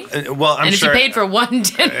know me. Well, I'm and if sure. you paid for one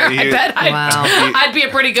dinner, I bet I'd be a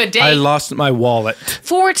pretty good date. I lost my wallet.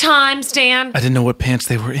 4 times, Dan. I didn't know what pants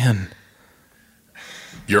they were in.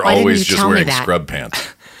 You're Why didn't always you just tell me wearing that? scrub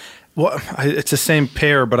pants. Well, it's the same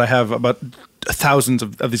pair, but I have about thousands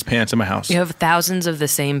of these pants in my house. You have thousands of the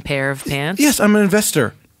same pair of pants? Yes, I'm an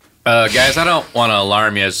investor. Guys, I don't want to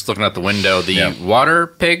alarm you. I was just looking out the window. The water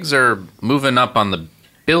pigs are moving up on the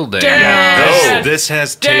building. This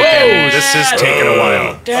has taken a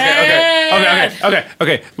while.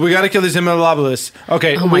 Okay. We got to kill these immobilists.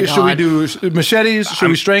 Okay, Oh my should we God. do machetes? Should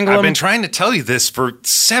we strangle I've them? been trying to tell you this for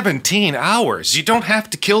 17 hours. You don't have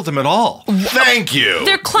to kill them at all. Thank you.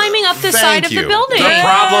 They're climbing up the side of the building. The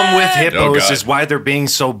problem with Oh, hippos God. is why they're being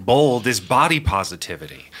so bold is body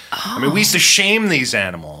positivity. I mean, we used to shame these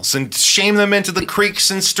animals and shame them into the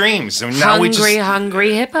creeks and streams. And now we just,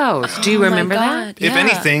 hungry hippos. Do you remember that? if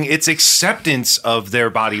anything, it's acceptance of their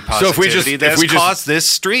body So if positivity we that's just caused this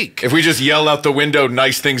streak. If we just yell out the window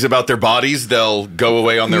nice things about their bodies, they'll go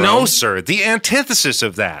away on their No, own. sir. The antithesis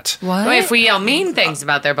of that. What? If we yell mean things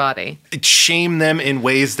about their body. Shame them in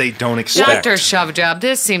ways they don't expect. Dr. Shovejob,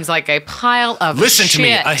 this seems like a pile of Listen shit. to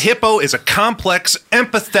me. A hippo is a complex,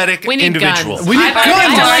 empathetic We need individual. guns. We need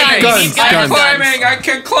guns. Guns. I'm climbing. I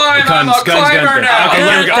can climb. I'm a Guns, climber guns. now. Okay,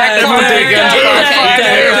 here we go. Everyone take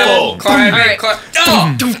guns. Careful.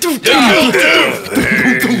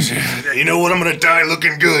 You know what? I'm gonna die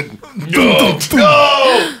looking good. Go,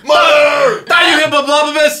 mother! Die, you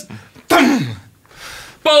hippopotamus!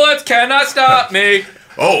 Bullets cannot stop me.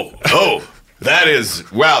 Oh, that is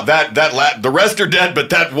wow. The rest are dead, but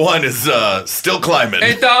that one is still climbing.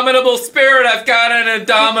 Indomitable spirit. I've got an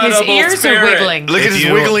indomitable His ears spirit. are wiggling. Look at If his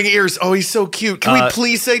you- wiggling ears. Oh, he's so cute. Can we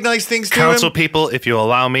please say nice things to Council him? people, if you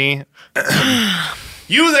allow me.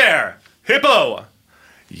 You there, hippo.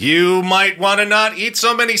 You might want to not eat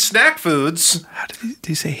so many snack foods. How did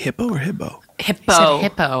he say hippo or hippo? Hippo.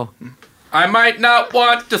 Hippo. I might not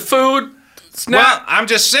want the food. Well, I'm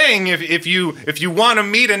just saying, if you want to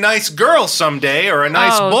meet a nice girl someday or a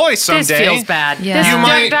nice boy someday, This feels bad. Yeah. you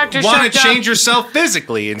might Dr. want to Shovejob. change yourself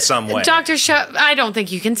physically in some way. Dr. I don't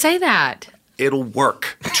think you can say that. It'll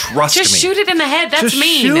work. Trust Just me. shoot it in the head. That's Just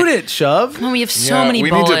mean. shoot it, Shove. Oh, we have so many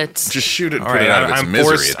bullets. Just shoot it and All put right, it out of its I'm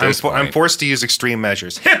misery forced. at this point. I'm forced to use extreme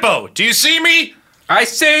measures. Hippo, do you see me? I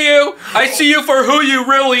see you. I see you for who you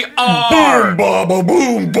really are. Boom, baba,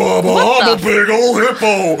 boom, baba. I'm a big old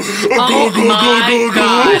hippo.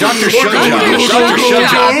 Dr. Shutjob,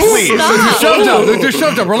 please. Dr.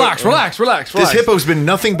 Shutjob, relax. This hippo's been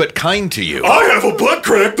nothing but kind to you. I have a butt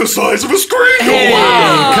crack the size of a screen door. Hey,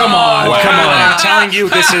 come on. I'm telling you,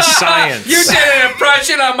 this is science. You did an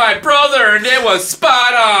impression of my brother, and it was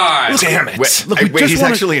spot on. Damn it. Wait, he's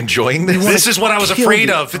actually enjoying this? This is what I was afraid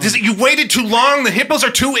of. You waited too long. The hippos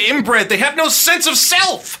are too inbred. They have no sense of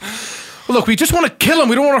self. Look, we just want to kill them.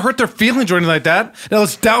 We don't want to hurt their feelings or anything like that. Now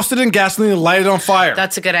let's douse it in gasoline and light it on fire.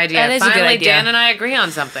 That's a good idea. That is a good Finally, idea. Dan and I agree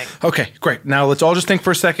on something. Okay, great. Now let's all just think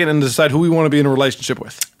for a second and decide who we want to be in a relationship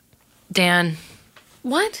with. Dan.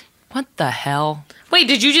 What? What the hell? Wait,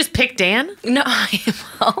 did you just pick Dan? No,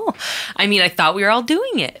 well, I mean, I thought we were all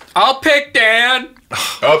doing it. I'll pick Dan.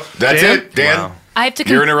 Oh, that's Dan? it, Dan. Wow. I have to.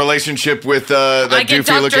 You're in a relationship with that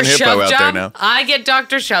doofy-looking hippo out there now. I get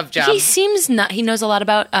Dr. Shovejob. He seems not. He knows a lot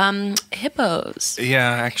about hippos. Yeah,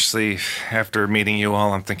 actually, after meeting you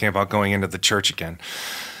all, I'm thinking about going into the church again.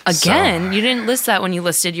 Again, you didn't list that when you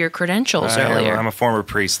listed your credentials earlier. I'm a former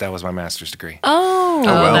priest. That was my master's degree. Oh,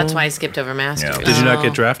 that's why I skipped over master's. Did you not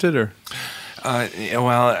get drafted, or?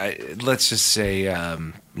 Let's just say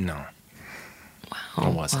no. Wow,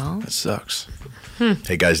 it wasn't. That sucks.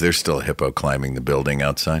 Hey guys, there's still a hippo climbing the building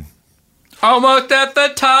outside. Almost at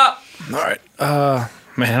the top. All right. Man,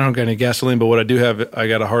 I don't got any gasoline, but what I do have, I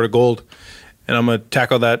got a heart of gold. And I'm going to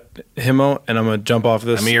tackle that hippo, and I'm going to jump off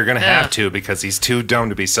this. I mean, you're going to have to because he's too dumb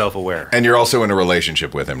to be self-aware. And you're also in a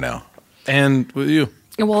relationship with him now. And with you.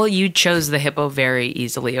 Well, you chose the hippo very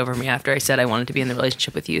easily over me after I said I wanted to be in the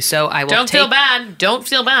relationship with you. So I will Don't feel bad. Don't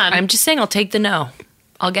feel bad. I'm just saying I'll take the no.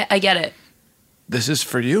 I get it. This is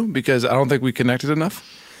for you because I don't think we connected enough.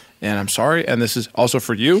 And I'm sorry. And this is also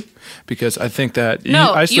for you because I think that you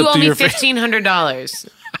owe me $1,500.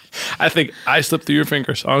 I think I slipped through your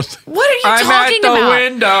fingers, honestly. What are you I'm talking at the about?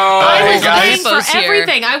 window. I was guys. paying for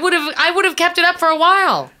everything. I would have kept it up for a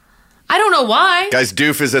while. I don't know why. Guys,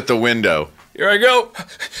 Doof is at the window. Here I go.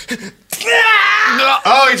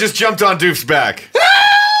 Oh, he just jumped on Doof's back.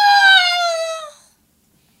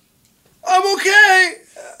 I'm okay.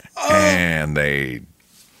 And they...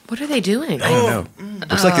 What are they doing? I don't know.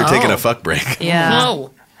 Looks like they're taking a fuck break. Yeah.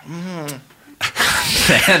 No.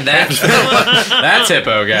 And that's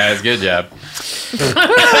hippo, guys. Good job.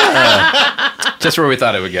 Just where we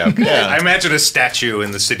thought it would go. Yeah. I imagine a statue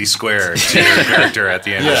in the city square to your character at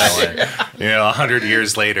the end of that. 100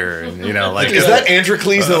 years later, and is that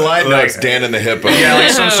Androcles in the line? No, it's Dan and the hippo. Yeah, like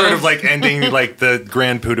some sort of ending like the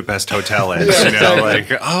Grand Budapest Hotel ends.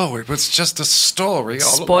 It was just a story.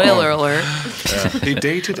 Spoiler alert. Yeah. He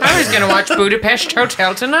dated. I was going to watch Budapest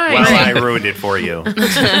Hotel tonight. Well, I ruined it for you.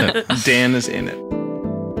 Dan is in it.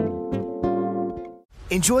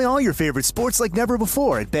 Enjoy all your favorite sports like never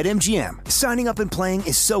before at BetMGM. Signing up and playing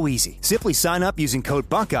is so easy. Simply sign up using code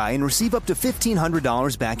Buckeye and receive up to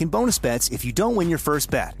 $1,500 back in bonus bets if you don't win your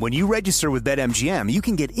first bet. When you register with BetMGM, you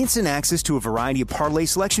can get instant access to a variety of parlay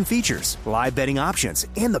selection features, live betting options,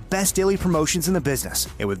 and the best daily promotions in the business.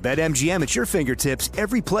 And with BetMGM at your fingertips,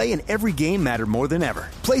 every play and every game matter more than ever.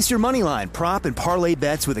 Place your moneyline, prop, and parlay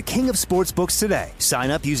bets with the king of sportsbooks today.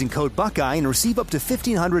 Sign up using code Buckeye and receive up to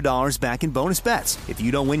 $1,500 back in bonus bets if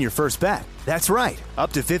you don't win your first bet. That's right,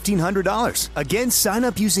 up to $1,500. Again, sign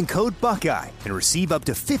up using code Buckeye and receive up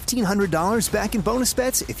to $1,500 back in bonus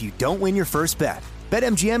bets if you don't win your first bet.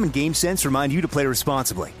 BetMGM and GameSense remind you to play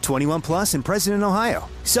responsibly. 21 plus and present in Ohio.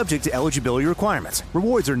 Subject to eligibility requirements.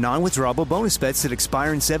 Rewards are non-withdrawable bonus bets that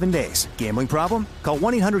expire in 7 days. Gambling problem? Call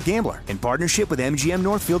 1-800-GAMBLER in partnership with MGM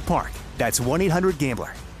Northfield Park. That's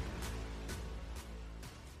 1-800-GAMBLER.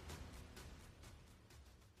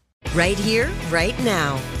 Right here, right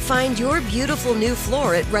now. Find your beautiful new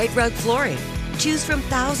floor at Right Rug Flooring. Choose from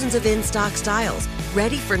thousands of in-stock styles,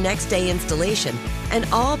 ready for next day installation, and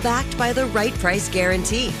all backed by the right price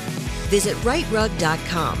guarantee. Visit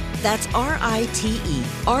rightrug.com. That's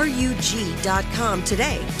RITERUG.com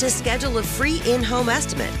today to schedule a free in-home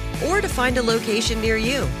estimate or to find a location near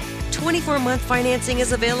you. 24-month financing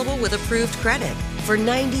is available with approved credit. For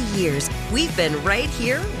 90 years, we've been right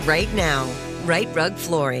here, right now. Right Rug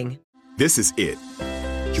Flooring. This is it.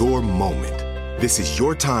 Your moment. This is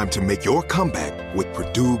your time to make your comeback with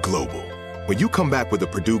Purdue Global. When you come back with a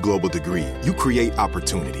Purdue Global degree, you create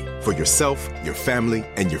opportunity for yourself, your family,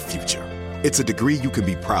 and your future. It's a degree you can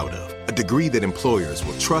be proud of, a degree that employers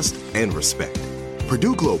will trust and respect.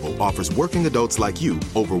 Purdue Global offers working adults like you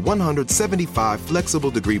over 175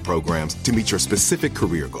 flexible degree programs to meet your specific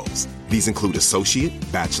career goals. These include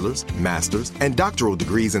associate, bachelor's, master's, and doctoral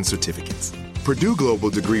degrees and certificates. Purdue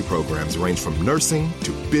Global degree programs range from nursing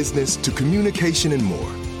to business to communication and more.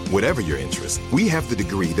 Whatever your interest, we have the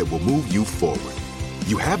degree that will move you forward.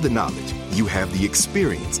 You have the knowledge, you have the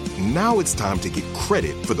experience. Now it's time to get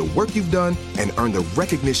credit for the work you've done and earn the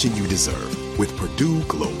recognition you deserve with Purdue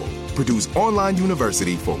Global, Purdue's online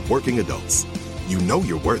university for working adults. You know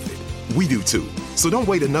you're worth it. We do too. So don't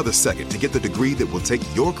wait another second to get the degree that will take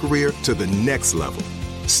your career to the next level.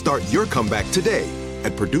 Start your comeback today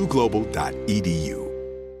at purdueglobal.edu.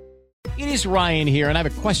 It is Ryan here, and I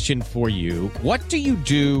have a question for you. What do you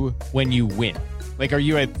do when you win? Like, are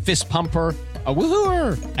you a fist pumper, a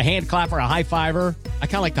woohooer, a hand clapper, a high fiver? I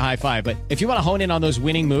kind of like the high five, but if you want to hone in on those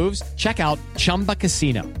winning moves, check out Chumba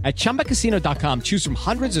Casino. At ChumbaCasino.com, choose from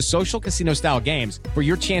hundreds of social casino-style games for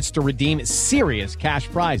your chance to redeem serious cash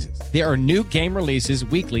prizes. There are new game releases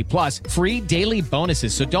weekly, plus free daily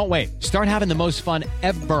bonuses, so don't wait. Start having the most fun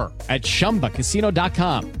ever at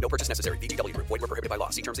ChumbaCasino.com. No purchase necessary. VGW. Void where prohibited by law.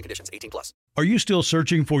 See terms and conditions. 18+. Are you still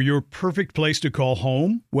searching for your perfect place to call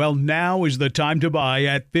home? Well, now is the time to buy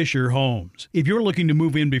at Fisher Homes. If you're looking to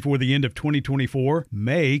move in before the end of 2024,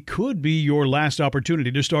 May could be your last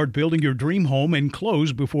opportunity to start building your dream home and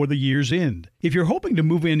close before the year's end. If you're hoping to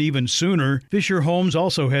move in even sooner, Fisher Homes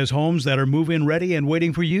also has homes that are move-in ready and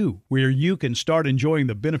waiting for you, where you can start enjoying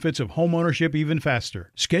the benefits of homeownership even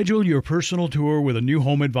faster. Schedule your personal tour with a new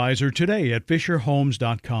home advisor today at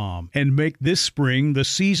FisherHomes.com and make this spring the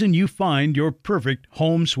season you find your perfect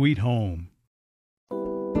home sweet home.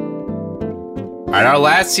 All right, our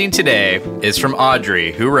last scene today is from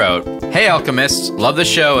Audrey, who wrote, "Hey Alchemists, love the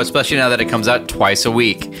show, especially now that it comes out twice a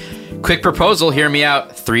week. Quick proposal, hear me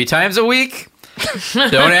out, 3 times a week?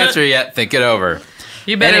 Don't answer yet, think it over.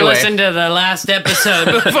 You better listen to the last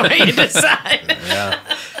episode before you decide." Yeah.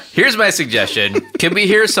 Here's my suggestion. Can we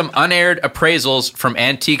hear some unaired appraisals from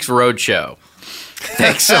Antiques Roadshow?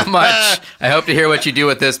 Thanks so much. I hope to hear what you do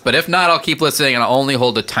with this, but if not, I'll keep listening and I'll only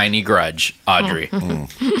hold a tiny grudge. Audrey.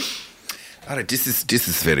 All right, this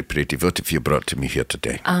is very pretty. What have you brought to me here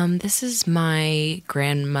today? This is my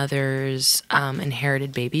grandmother's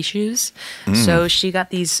inherited baby shoes. So she got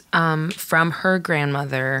these from her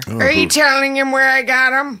grandmother. Are you telling him where I got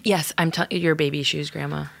them? Yes, I'm telling your baby shoes,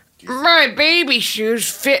 Grandma. My baby shoes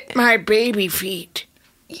fit my baby feet.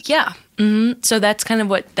 Yeah. So that's kind of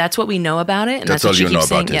what we know about it, and that's what she keeps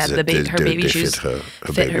saying. Yeah, her baby shoes fit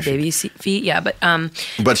her baby's feet. Yeah,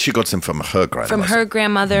 but she got them from her grandmother. From her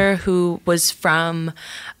grandmother, who was from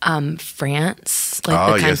France,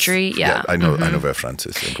 like the country. Yes. Yeah, I know where France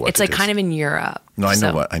is. And what it's like kind of in Europe. No, I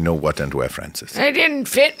know what and where France is. They didn't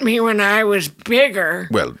fit me when I was bigger.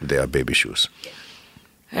 Well, they are baby shoes.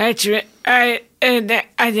 That's right. I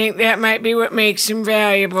think that might be what makes them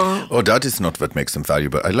valuable. Oh, that is not what makes them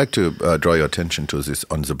valuable. I'd like to draw your attention to this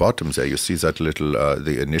on the bottom there. You see that little,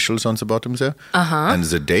 the initials on the bottom there? And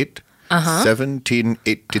the date?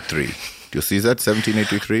 1783. Do you see that?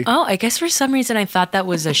 1783? Oh, I guess for some reason I thought that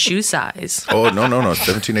was a shoe size. Oh, no.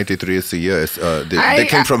 1783 is the year. They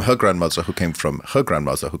came from her grandmother, who came from her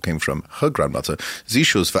grandmother, who came from her grandmother. These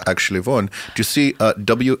shoes were actually worn. Do you see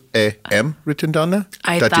W-A-M written down there?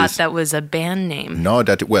 I thought that was a band name. No,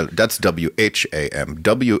 that's W-H-A-M.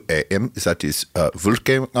 W-A-M, that is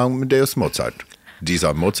Wolfgang Amadeus Mozart. These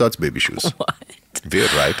are Mozart's baby shoes. What?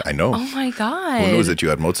 Weird, right? I know. Oh, my God. Who knew that you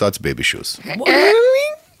had Mozart's baby shoes?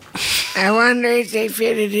 I wonder if they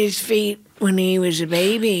fitted his feet when he was a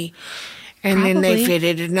baby. And then they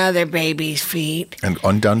fitted another baby's feet. And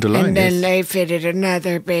on down the line, and then they fitted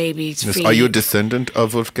another baby's feet. Are you a descendant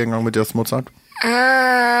of Wolfgang Amadeus Mozart?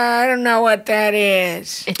 I don't know what that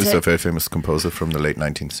is. It's a very famous composer from the late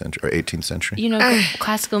 19th century or 18th century. You know,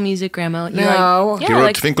 classical music, Grandma. No. He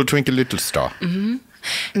wrote Twinkle, Twinkle, Little Star. Mm-hmm.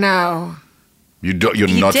 No. You're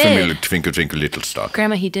not familiar with Twinkle, Twinkle, Little Star.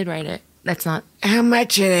 Grandma, he did write it. That's not... How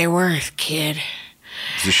much are they worth, kid?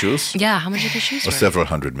 The shoes? Yeah, how much are the shoes worth? Several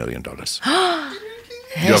 $100 million.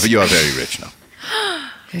 You are very rich now.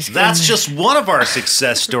 That's just one of our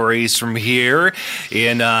success stories from here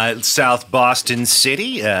in South Boston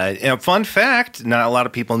City. A fun fact, not a lot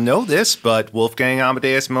of people know this, but Wolfgang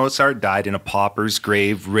Amadeus Mozart died in a pauper's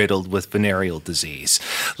grave riddled with venereal disease.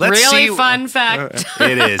 Fun fact.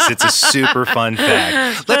 It is. It's a super fun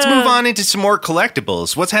fact. Let's move on into some more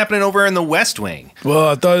collectibles. What's happening over in the West Wing? Well,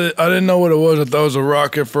 I didn't know what it was. I thought it was a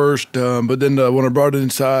rock at first, but then when I brought it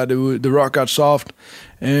inside, the rock got soft,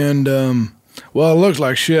 and... well, it looks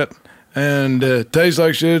like shit, and tastes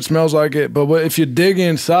like shit, it smells like it. But if you dig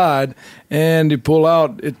inside and you pull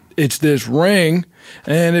out, it's this ring,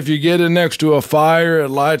 and if you get it next to a fire, it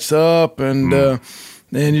lights up, and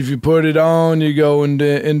if you put it on, you go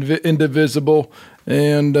indivisible,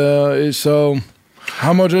 and so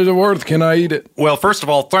How much is it worth? Can I eat it? Well, first of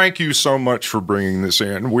all, thank you so much for bringing this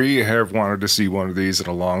in. We have wanted to see one of these in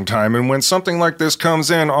a long time. And when something like this comes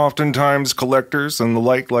in, oftentimes collectors and the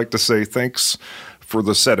like to say thanks for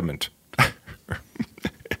the sediment.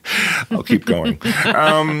 I'll keep going.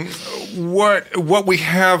 What we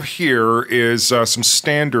have here is some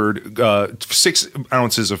standard 6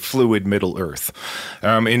 ounces of fluid Middle Earth.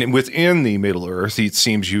 And within the Middle Earth, it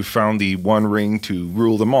seems you found the one ring to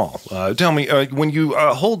rule them all. Tell me, when you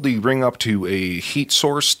hold the ring up to a heat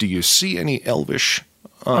source, do you see any elvish?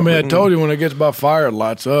 I told you when it gets by fire, it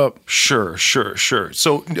lights up. Sure.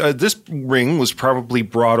 So this ring was probably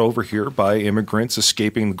brought over here by immigrants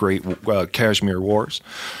escaping the Great Kashmir Wars.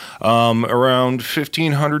 Around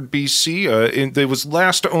 1500 BC, it was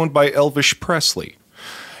last owned by Elvis Presley.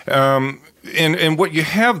 And what you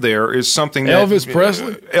have there is something that Elvis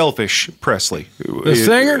Presley? Elvis Presley. The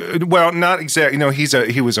singer? Well, not exactly. No,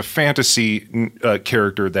 he was a fantasy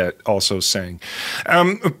character that also sang.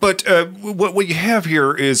 But what you have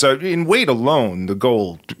here is, in weight alone, the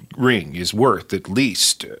gold ring is worth at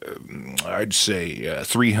least, I'd say,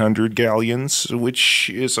 300 galleons, which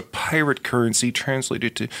is a pirate currency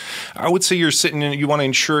translated to, I would say you want to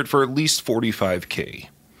insure it for at least $45K.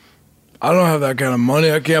 I don't have that kind of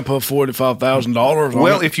money. I can't put $45,000 on it.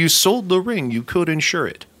 Well, if you sold the ring, you could insure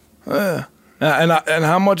it. And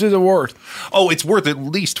how much is it worth? Oh, it's worth at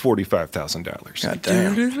least $45,000. God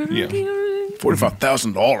damn. Yeah.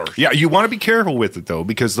 $45,000. Yeah, you want to be careful with it, though,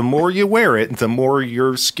 because the more you wear it, the more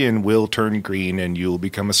your skin will turn green and you'll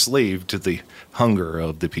become a slave to the hunger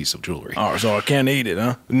of the piece of jewelry. Oh, so I can't eat it,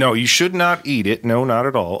 huh? No, you should not eat it. No, not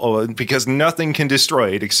at all. Because nothing can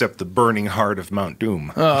destroy it except the burning heart of Mount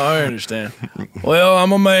Doom. Oh, I understand. Well,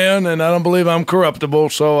 I'm a man, and I don't believe I'm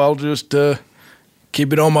corruptible, so I'll just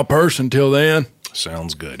keep it on my purse until then.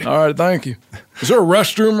 Sounds good. All right, thank you. Is there a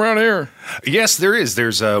restroom right here? Yes, there is.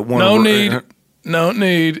 There's one. No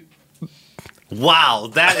need. Wow,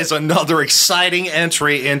 that is another exciting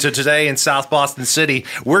entry into today in South Boston City.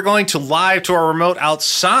 We're going to live to our remote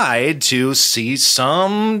outside to see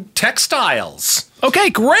some textiles. Okay,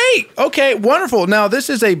 great. Okay, wonderful. Now, this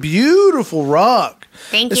is a beautiful rug.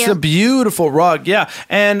 Thank It's you. a beautiful rug, yeah.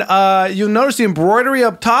 And you'll notice the embroidery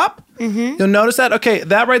up top. Mm-hmm. You'll notice that. Okay,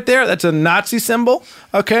 that right there, that's a Nazi symbol.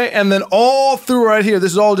 Okay, and then all through right here,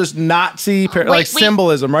 this is all just Nazi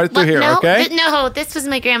symbolism right through here. No, okay, no, this was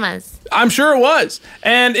my grandma's. I'm sure it was.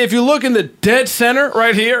 And if you look in the dead center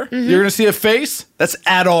right here, you're going to see a face. That's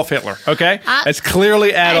Adolf Hitler, okay? That's clearly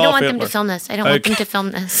Adolf Hitler. I don't want them to film this. I don't want them to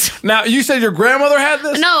film this. Now, you said your grandmother had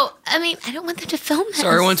this? No, I mean, I don't want them to film this.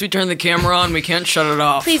 Sorry, once we turn the camera on, we can't shut it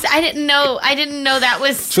off. Please, I didn't know that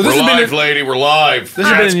was... So we're live, lady. We're live. This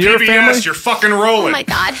has been in your family? You're fucking rolling. Oh, my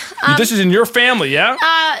God. This is in your family, yeah?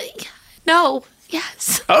 No.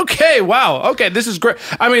 Yes. Okay, wow. Okay, this is great.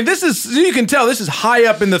 I mean, you can tell this is high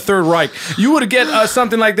up in the Third Reich. You would get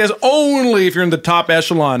something like this only if you're in the top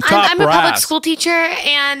echelon, I'm a brass. public school teacher,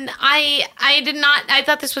 and I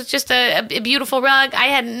thought this was just a beautiful rug. I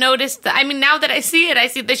hadn't noticed, now that I see it, I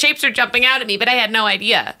see the shapes are jumping out at me, but I had no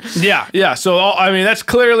idea. Yeah. So, that's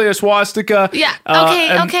clearly a swastika. Yeah,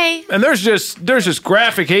 okay. And there's just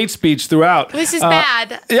graphic hate speech throughout. This is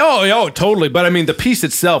bad. Oh, totally. But, the piece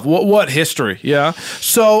itself, what history, yeah?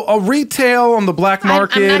 So a retail on the black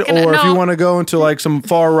market, if you want to go into like some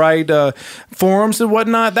far right forums and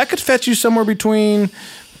whatnot, that could fetch you somewhere between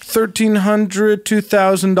 $1,300 to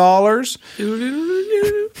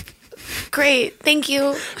 $1,000. Great, thank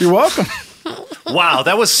you. You're welcome. Wow,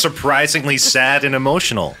 that was surprisingly sad and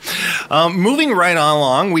emotional. Moving right on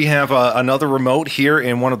along, we have another remote here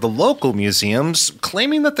in one of the local museums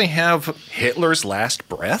claiming that they have Hitler's last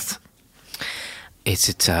breath.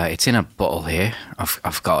 It's in a bottle here.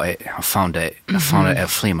 I've got it. I found it. I found it at a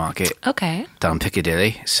flea market. Okay. Down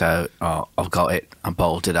Piccadilly. So I've got it. I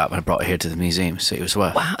bottled it up and I brought it here to the museum. So it was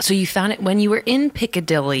worth. Wow. So you found it when you were in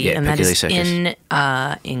Piccadilly, Yeah, and Piccadilly that is Circus. in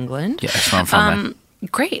England. Yeah, that's where I'm from. Man.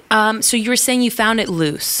 Great. So you were saying you found it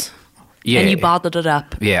loose. Yeah. And you bottled it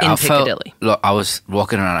up in Piccadilly. Look, I was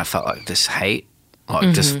walking around. I felt like this hate,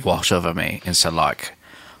 just wash over me. And so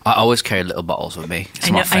I always carry little bottles with me. It's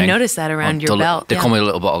my thing. I noticed that around your belt. They call me the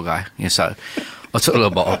little bottle guy. Yeah, so I took a little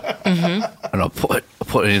bottle and I put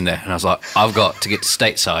it in there, and I was like, I've got to get to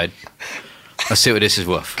stateside. Let's see what this is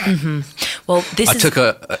worth. Well, I took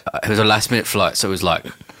it was a last minute flight, so it was like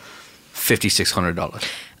 $5,600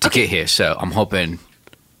 to get here. So I'm hoping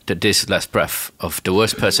that this last breath of the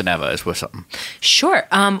worst person ever is worth something. Sure.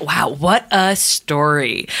 Wow, what a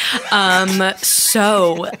story. Thank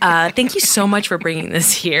you so much for bringing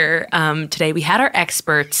this here today. We had our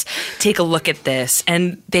experts take a look at this,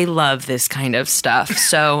 and they love this kind of stuff.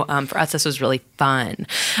 So for us, this was really fun.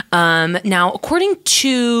 Now, according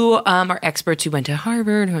to our experts who went to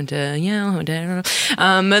Harvard, who went to Yale,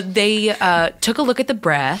 they took a look at the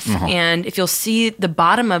breath, and if you'll see the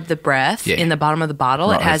bottom of the breath in the bottom of the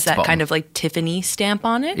bottle, it has that kind of like Tiffany stamp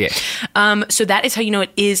on it. Yeah. So that is how you know it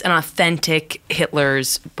is an authentic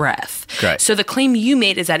Hitler's breath. Great. So the claim you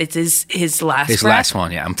made is that it's his last breath? Last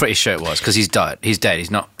one, yeah. I'm pretty sure it was, because he's died. He's dead. He's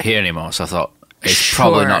not here anymore. So I thought it's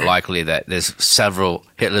probably not likely that there's several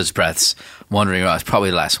Hitler's breaths wandering around. It's probably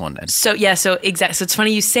the last one then. So exactly. So it's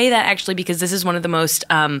funny you say that, actually, because this is one of the most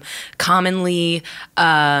commonly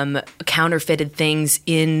counterfeited things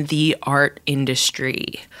in the art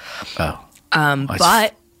industry. Oh.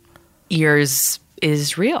 But yours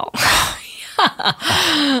is real.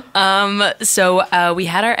 So we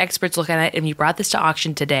had our experts look at it, and we brought this to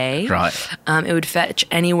auction today. Right. It would fetch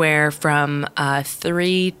anywhere from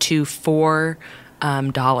 $3 to $4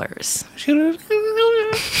 dollars.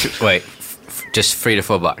 Wait, just $3 to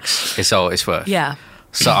 $4. It's all it's worth. Yeah.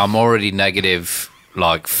 So I'm already negative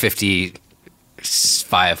like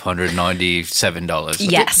 $597.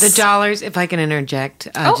 Yes. The dollars, if I can interject.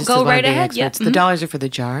 Just go as one right of the ahead. experts, Yeah. The dollars are for the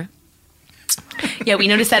jar. Yeah, we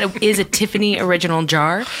noticed that it is a Tiffany original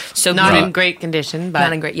jar. So Not in great condition, but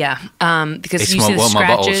not in great. Yeah, because It's you see the one of my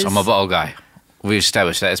bottles. scratches. I'm a bottle guy. We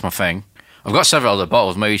established that. It's my thing. I've got several other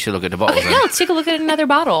bottles. Maybe you should look at the bottles. Okay, yeah, let's take a look at another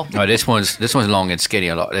bottle. Oh, this one's long and skinny.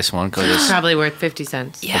 I like this one because it's probably worth 50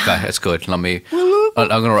 cents. Yeah. okay. That's good. I'm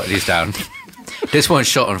gonna write these down. This one's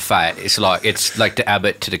short and fat. It's like the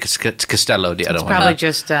Abbott to the Costello. The other It's one. probably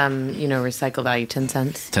just, recycle value 10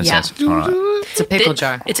 cents. 10 cents. All right. It's a pickle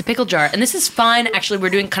jar. It's a pickle jar, and this is fun. Actually, we're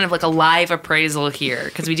doing kind of like a live appraisal here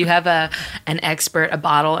because we do have an expert, a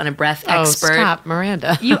bottle, and a breath expert. Stop,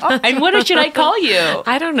 Miranda. You are, and what should I call you?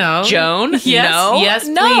 I don't know. Joan? Yes, No? yes,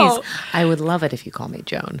 No. please. I would love it if you call me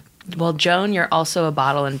Joan. Well, Joan, you're also a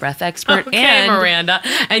bottle and breath expert. Okay, and Miranda.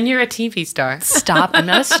 And you're a TV star. Stop. I'm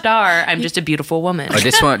not a star. I'm just a beautiful woman. Oh,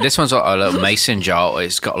 this one's like a little mason jar.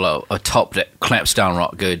 It's got a top that clamps down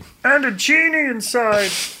rock good. And a genie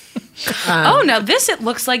inside. Now this, it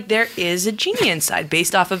looks like there is a genie inside,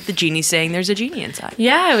 based off of the genie saying there's a genie inside.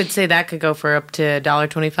 Yeah, I would say that could go for up to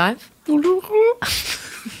 $1.25.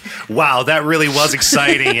 Wow, that really was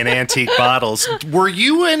exciting in antique bottles. Were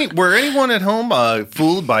anyone at home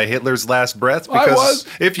fooled by Hitler's last breath? Because I was.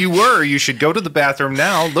 if you were, you should go to the bathroom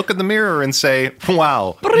now, look in the mirror, and say,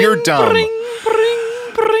 "Wow, you're dumb."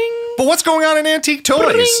 But what's going on in antique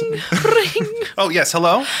toys? Oh yes,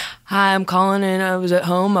 hello. Hi, I'm calling in. I was at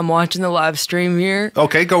home. I'm watching the live stream here.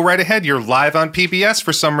 Okay, go right ahead. You're live on PBS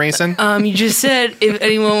for some reason. You just said if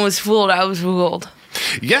anyone was fooled, I was fooled.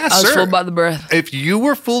 Yes, I was sir. fooled by the breath. If you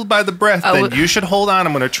were fooled by the breath, then you should hold on.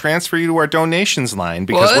 I'm going to transfer you to our donations line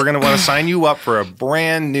because What? we're going to want to sign you up for a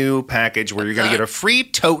brand new package where you're going to get a free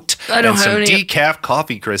tote I don't and some have any- decaf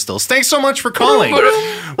coffee crystals. Thanks so much for calling.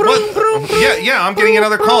 Yeah, I'm getting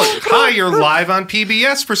another call. Hi, you're live on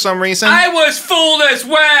PBS for some reason. I was fooled as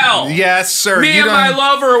well. Yes, sir. Me and my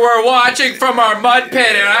lover were watching from our mud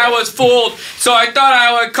pit, and I was fooled. So I thought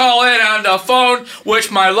I would call in on the phone, which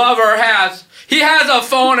my lover has. He has a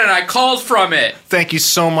phone, and I called from it. Thank you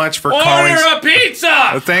so much for calling. Order a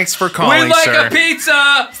pizza. Thanks for calling, We'd like sir. a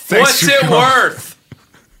pizza. Thanks What's for it calling. worth?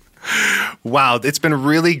 Wow, it's been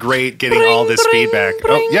really great getting all this feedback.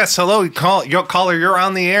 Oh, yes, hello, caller. You're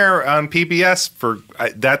on the air on PBS for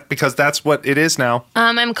that because that's what it is now.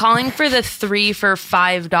 I'm calling for the 3 for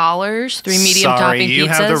 $5, 3 medium Sorry, topping you pizzas.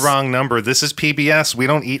 have the wrong number. This is PBS. We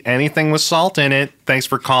don't eat anything with salt in it. Thanks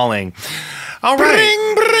for calling. All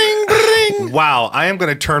right. Bring. Wow, I am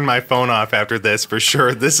going to turn my phone off after this for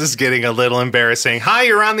sure. This is getting a little embarrassing. Hi,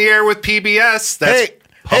 you're on the air with PBS. That's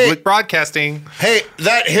public broadcasting. Hey,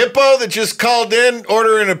 that hippo that just called in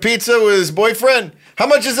ordering a pizza with his boyfriend, how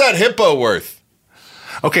much is that hippo worth?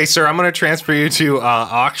 Okay, sir, I'm going to transfer you to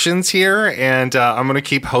auctions here, and I'm going to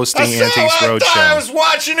keep hosting Antiques Roadshow. I was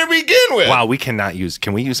watching to begin with. Wow,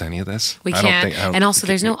 can we use any of this? We can't. And also,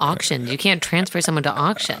 there's no auctions. You can't transfer someone to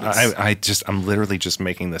auctions. I'm literally just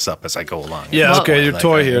making this up as I go along. Yeah, okay, your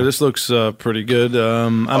toy here. This looks pretty good. I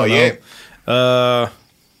don't know.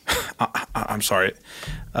 I'm sorry.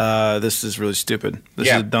 This is really stupid. This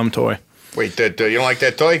is a dumb toy. Wait, you don't like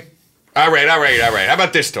that toy? All right. How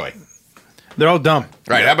about this toy? They're all dumb.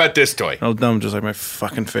 Right, how about this toy? They're all dumb, just like my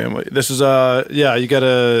fucking family. This is, you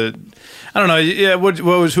gotta, I don't know,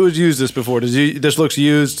 who has used this before? This looks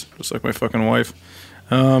used, just like my fucking wife.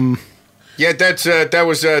 Yeah,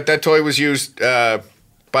 that toy was used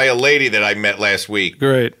by a lady that I met last week.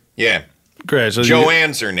 Great. Yeah. Great. So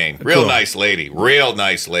Joanne's her name. Real Cool. nice lady. Real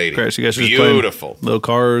nice lady. Great. So you guys are just playing Beautiful. little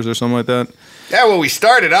cars or something like that? Yeah, well, we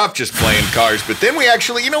started off just playing cars, but then we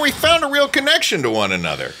actually, we found a real connection to one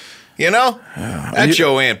another. That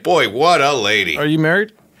Joanne, boy, what a lady. Are you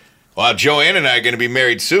married? Well, Joanne and I are going to be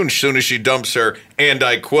married soon as she dumps her, and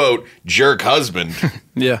I quote, jerk husband.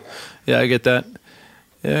 Yeah, I get that.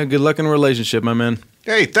 Yeah, good luck in a relationship, my man.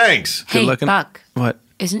 Hey, thanks. Hey, Buck. What?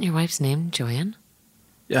 Isn't your wife's name Joanne?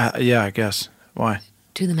 Yeah, I guess. Why?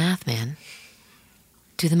 Do the math, man.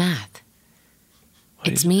 Do the math.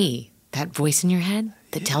 It's me, that voice in your head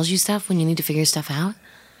that tells you stuff when you need to figure stuff out.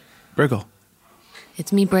 Briggle.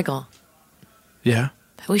 It's me, Briggle. Yeah?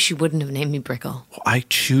 I wish you wouldn't have named me Briggle. Well, I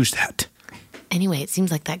choose that. Anyway, it seems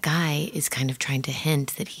like that guy is kind of trying to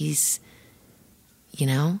hint that he's,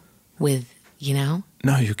 No,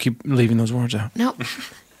 you keep leaving those words out. No.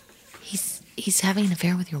 He's having an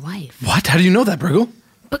affair with your wife. What? How do you know that, Briggle?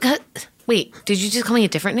 Because, wait, did you just call me a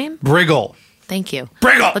different name? Briggle. Thank you.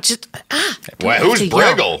 Briggle! Let's just, Who's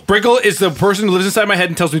Briggle? Briggle is the person who lives inside my head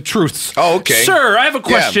and tells me truths. Oh, okay. Sir, I have a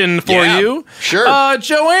question for you. Sure.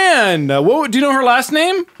 Joanne, do you know her last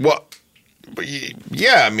name? Well,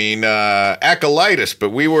 yeah, Acolytus,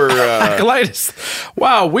 but we were... Acolytus.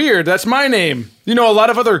 Wow, weird. That's my name. You know a lot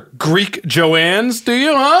of other Greek Joannes, do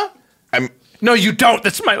you, huh? No, you don't.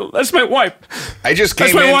 That's my wife. I just came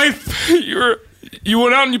That's my in- wife. You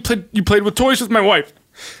went out and you played with toys with my wife.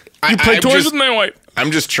 You played toys with my wife.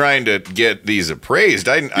 I'm just trying to get these appraised.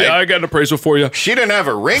 I got an appraisal for you. She didn't have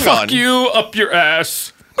a ring on. Fuck you up your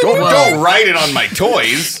ass. Don't write it on my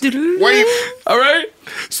toys. All right.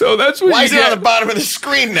 So that's what Why you is it get. on the bottom of the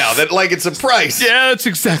screen now? That like it's a price. Yeah, that's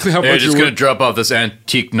exactly how They're much just you're going to drop off this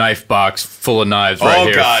antique knife box full of knives right Oh,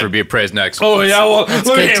 here God. for be appraised next. Oh, yeah, well, let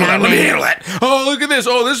me good handle timing. it. Oh, look at this.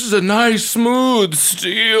 Oh, this is a nice, smooth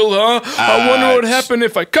steel, huh? I wonder what would happen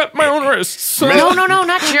if I cut my own wrists. No,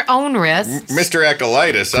 not your own wrist. Mr.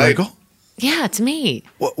 Acolytus, Yeah, it's me.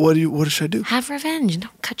 What should I do? Have revenge and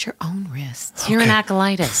don't cut your own wrists. You're an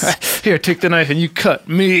acolytus. Here, take the knife and you cut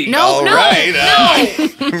me. No, All no, right,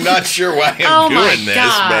 no. I'm not sure why I'm Oh my doing this,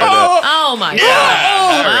 God. but Oh my Yeah,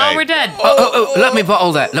 God. all right. We're dead. Oh, let me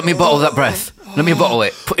bottle that. Let me bottle that breath. Let me bottle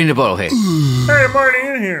it. Put it in the bottle here. Hey, I'm already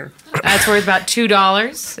in here. That's worth about $2.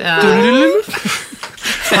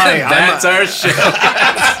 That's our show.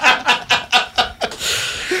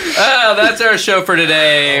 Oh, that's our show for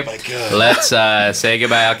today. Oh my God. Let's say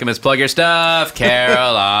goodbye, Alchemist. Plug your stuff,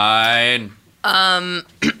 Caroline. I'm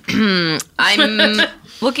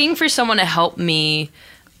looking for someone to help me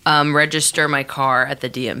register my car at the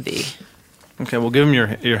DMV. Okay, we'll give them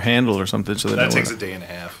your handle or something so they know That takes what- a day and a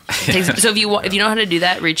half. So if you know how to do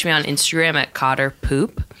that, reach me on Instagram at Cotter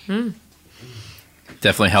Poop.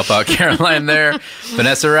 Definitely help out Caroline there.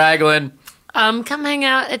 Vanessa Ragland. Come hang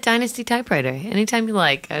out at Dynasty Typewriter anytime you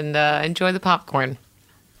like and enjoy the popcorn.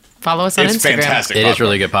 Follow us on It's Instagram. fantastic. It is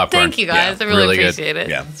really good popcorn. Thank you guys. Yeah, I really good. appreciate it.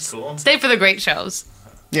 Yeah. Cool. Stay for the great shows.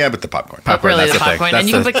 Yeah, but the popcorn. Popcorn, Really, that's the thing. popcorn. That's And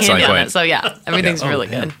you can the put candy selling on point. it. So, yeah, everything's really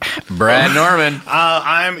good. Brad Norman.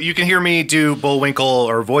 You can hear me do Bullwinkle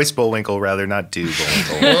or voice Bullwinkle rather, not do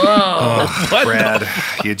Bullwinkle. Whoa. Brad,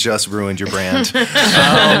 you just ruined your brand.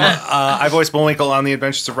 I voice Bullwinkle on The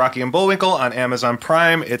Adventures of Rocky and Bullwinkle on Amazon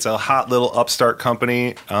Prime. It's a hot little upstart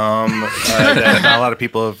company that not a lot of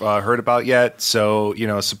people have heard about yet. So,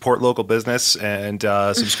 support local business and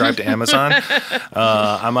subscribe to Amazon.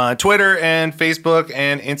 I'm on Twitter and Facebook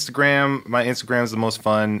and Instagram. My Instagram is the most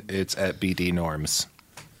fun. It's at BD Norms.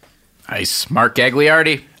 Nice. Mark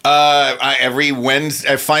Gagliardi. Every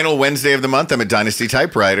Wednesday, final Wednesday of the month, I'm at Dynasty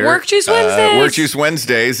Typewriter. Work Juice Wednesdays. Work Juice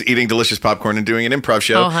Wednesdays, eating delicious popcorn and doing an improv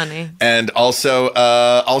show. Oh, honey. And also,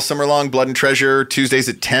 all summer long, Blood and Treasure, Tuesdays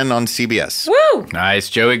at 10 on CBS. Woo! Nice.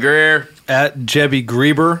 Joey Greer. At Jebby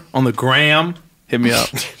Grieber on the gram. Hit me up.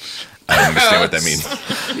 I don't understand what that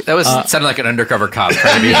means. That was sounded like an undercover cop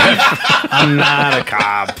trying to be I'm not a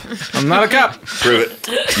cop. I'm not a cop. Prove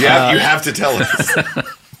it. Yeah, you have to tell us.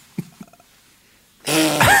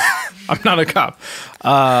 I'm not a cop.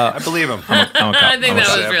 I believe him. I'm a cop. I think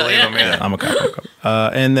that was really it. I'm a cop.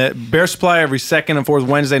 And the Bear Supply every second and fourth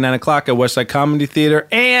Wednesday, 9 o'clock at Westside Comedy Theater.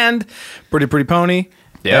 And Pretty Pretty Pony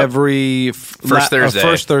every First Thursday.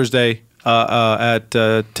 First Thursday at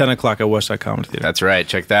 10 o'clock at Westside Comedy Theater. That's right.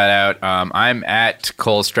 Check that out. I'm at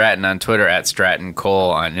Cole Stratton on Twitter, at Stratton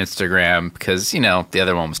Cole on Instagram, because, the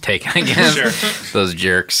other one was taken again. Those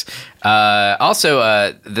jerks.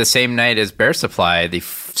 Also, the same night as Bear Supply, the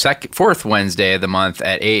fourth Wednesday of the month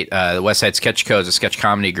at 8, the West Side Sketch Co. is a sketch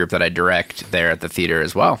comedy group that I direct there at the theater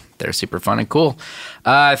as well. They're super fun and cool.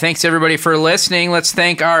 Thanks, everybody, for listening. Let's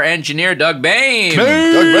thank our engineer, Doug Bain.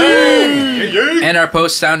 And our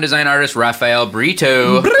post-sound design artist, Rafael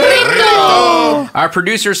Brito. Our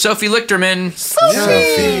producer, Sophie Lichterman.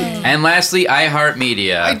 Sophie. And lastly,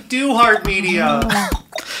 iHeartMedia. I do heart media.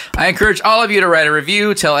 I encourage all of you to write a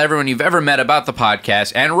review, tell everyone you've ever met about the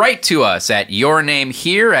podcast, and write to us at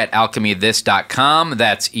yournamehere@alchemythis.com.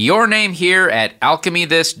 That's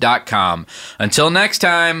yournamehere@alchemythis.com. Until next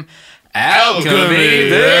time, Alchemy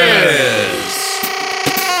This!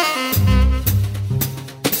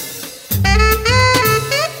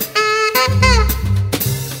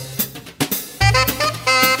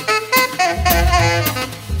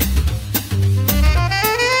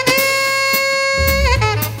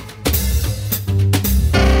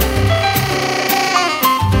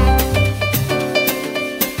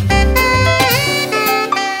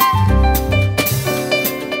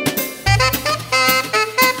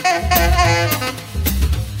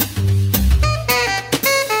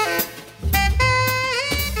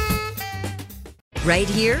 Right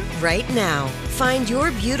here, right now. Find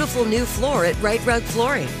your beautiful new floor at Right Rug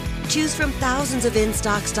Flooring. Choose from thousands of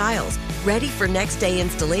in-stock styles, ready for next day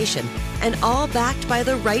installation, and all backed by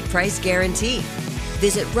the right price guarantee.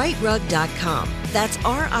 Visit rightrug.com. That's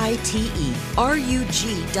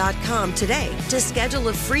RITERUG.com today to schedule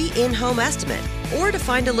a free in-home estimate or to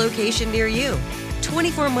find a location near you.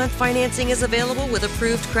 24-month financing is available with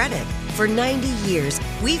approved credit. For 90 years,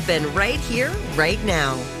 we've been right here, right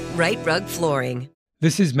now. Right Rug Flooring.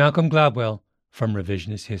 This is Malcolm Gladwell from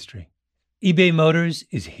Revisionist History. eBay Motors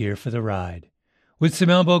is here for the ride. With some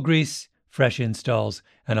elbow grease, fresh installs,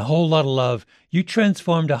 and a whole lot of love, you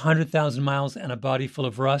transformed 100,000 miles and a body full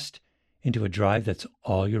of rust into a drive that's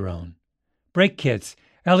all your own. Brake kits,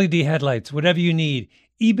 LED headlights, whatever you need,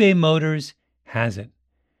 eBay Motors has it.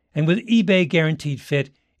 And with eBay Guaranteed Fit,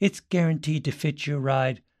 it's guaranteed to fit your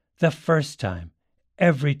ride the first time,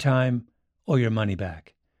 every time, or your money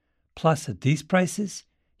back. Plus, at these prices,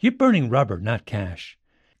 you're burning rubber, not cash.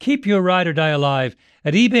 Keep your ride or die alive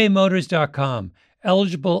at ebaymotors.com.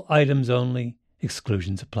 Eligible items only.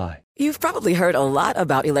 Exclusions apply. You've probably heard a lot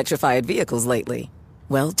about electrified vehicles lately.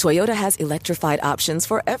 Well, Toyota has electrified options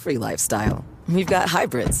for every lifestyle. We've got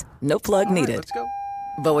hybrids, no plug needed. Let's go.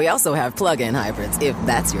 But we also have plug-in hybrids, if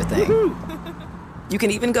that's your thing. Woo-hoo. You can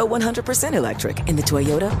even go 100% electric in the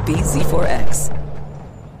Toyota bZ4X.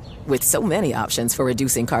 With so many options for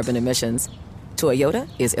reducing carbon emissions, Toyota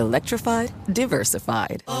is electrified,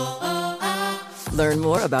 diversified. Learn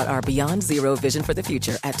more about our Beyond Zero vision for the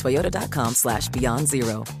future at toyota.com/Beyond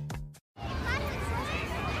Zero.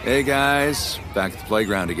 Hey guys, back at the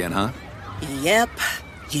playground again, huh? Yep.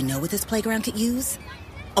 You know what this playground could use?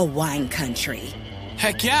 A wine country.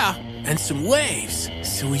 Heck yeah, and some waves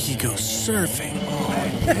so we could go surfing. Oh,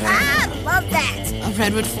 yeah. Love that. A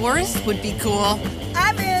redwood forest would be cool.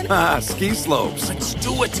 I'm in. Ski slopes. Let's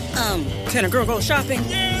do it. Can a girl go shopping?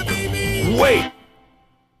 Yeah, baby. Wait.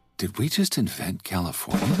 Did we just invent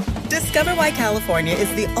California? Discover why California is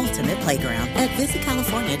the ultimate playground at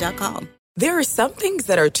visitcalifornia.com. There are some things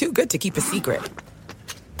that are too good to keep a secret.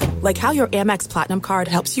 Like how your Amex Platinum card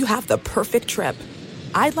helps you have the perfect trip.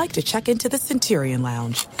 I'd like to check into the Centurion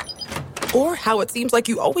Lounge. Or how it seems like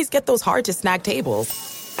you always get those hard-to-snag tables.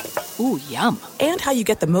 Ooh, yum. And how you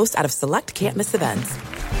get the most out of select can't-miss events.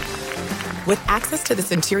 With access to the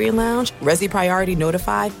Centurion Lounge, Resi Priority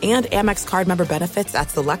Notified, and Amex card member benefits at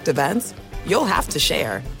select events, you'll have to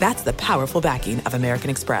share. That's the powerful backing of American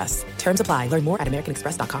Express. Terms apply. Learn more at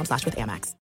americanexpress.com/withAmex.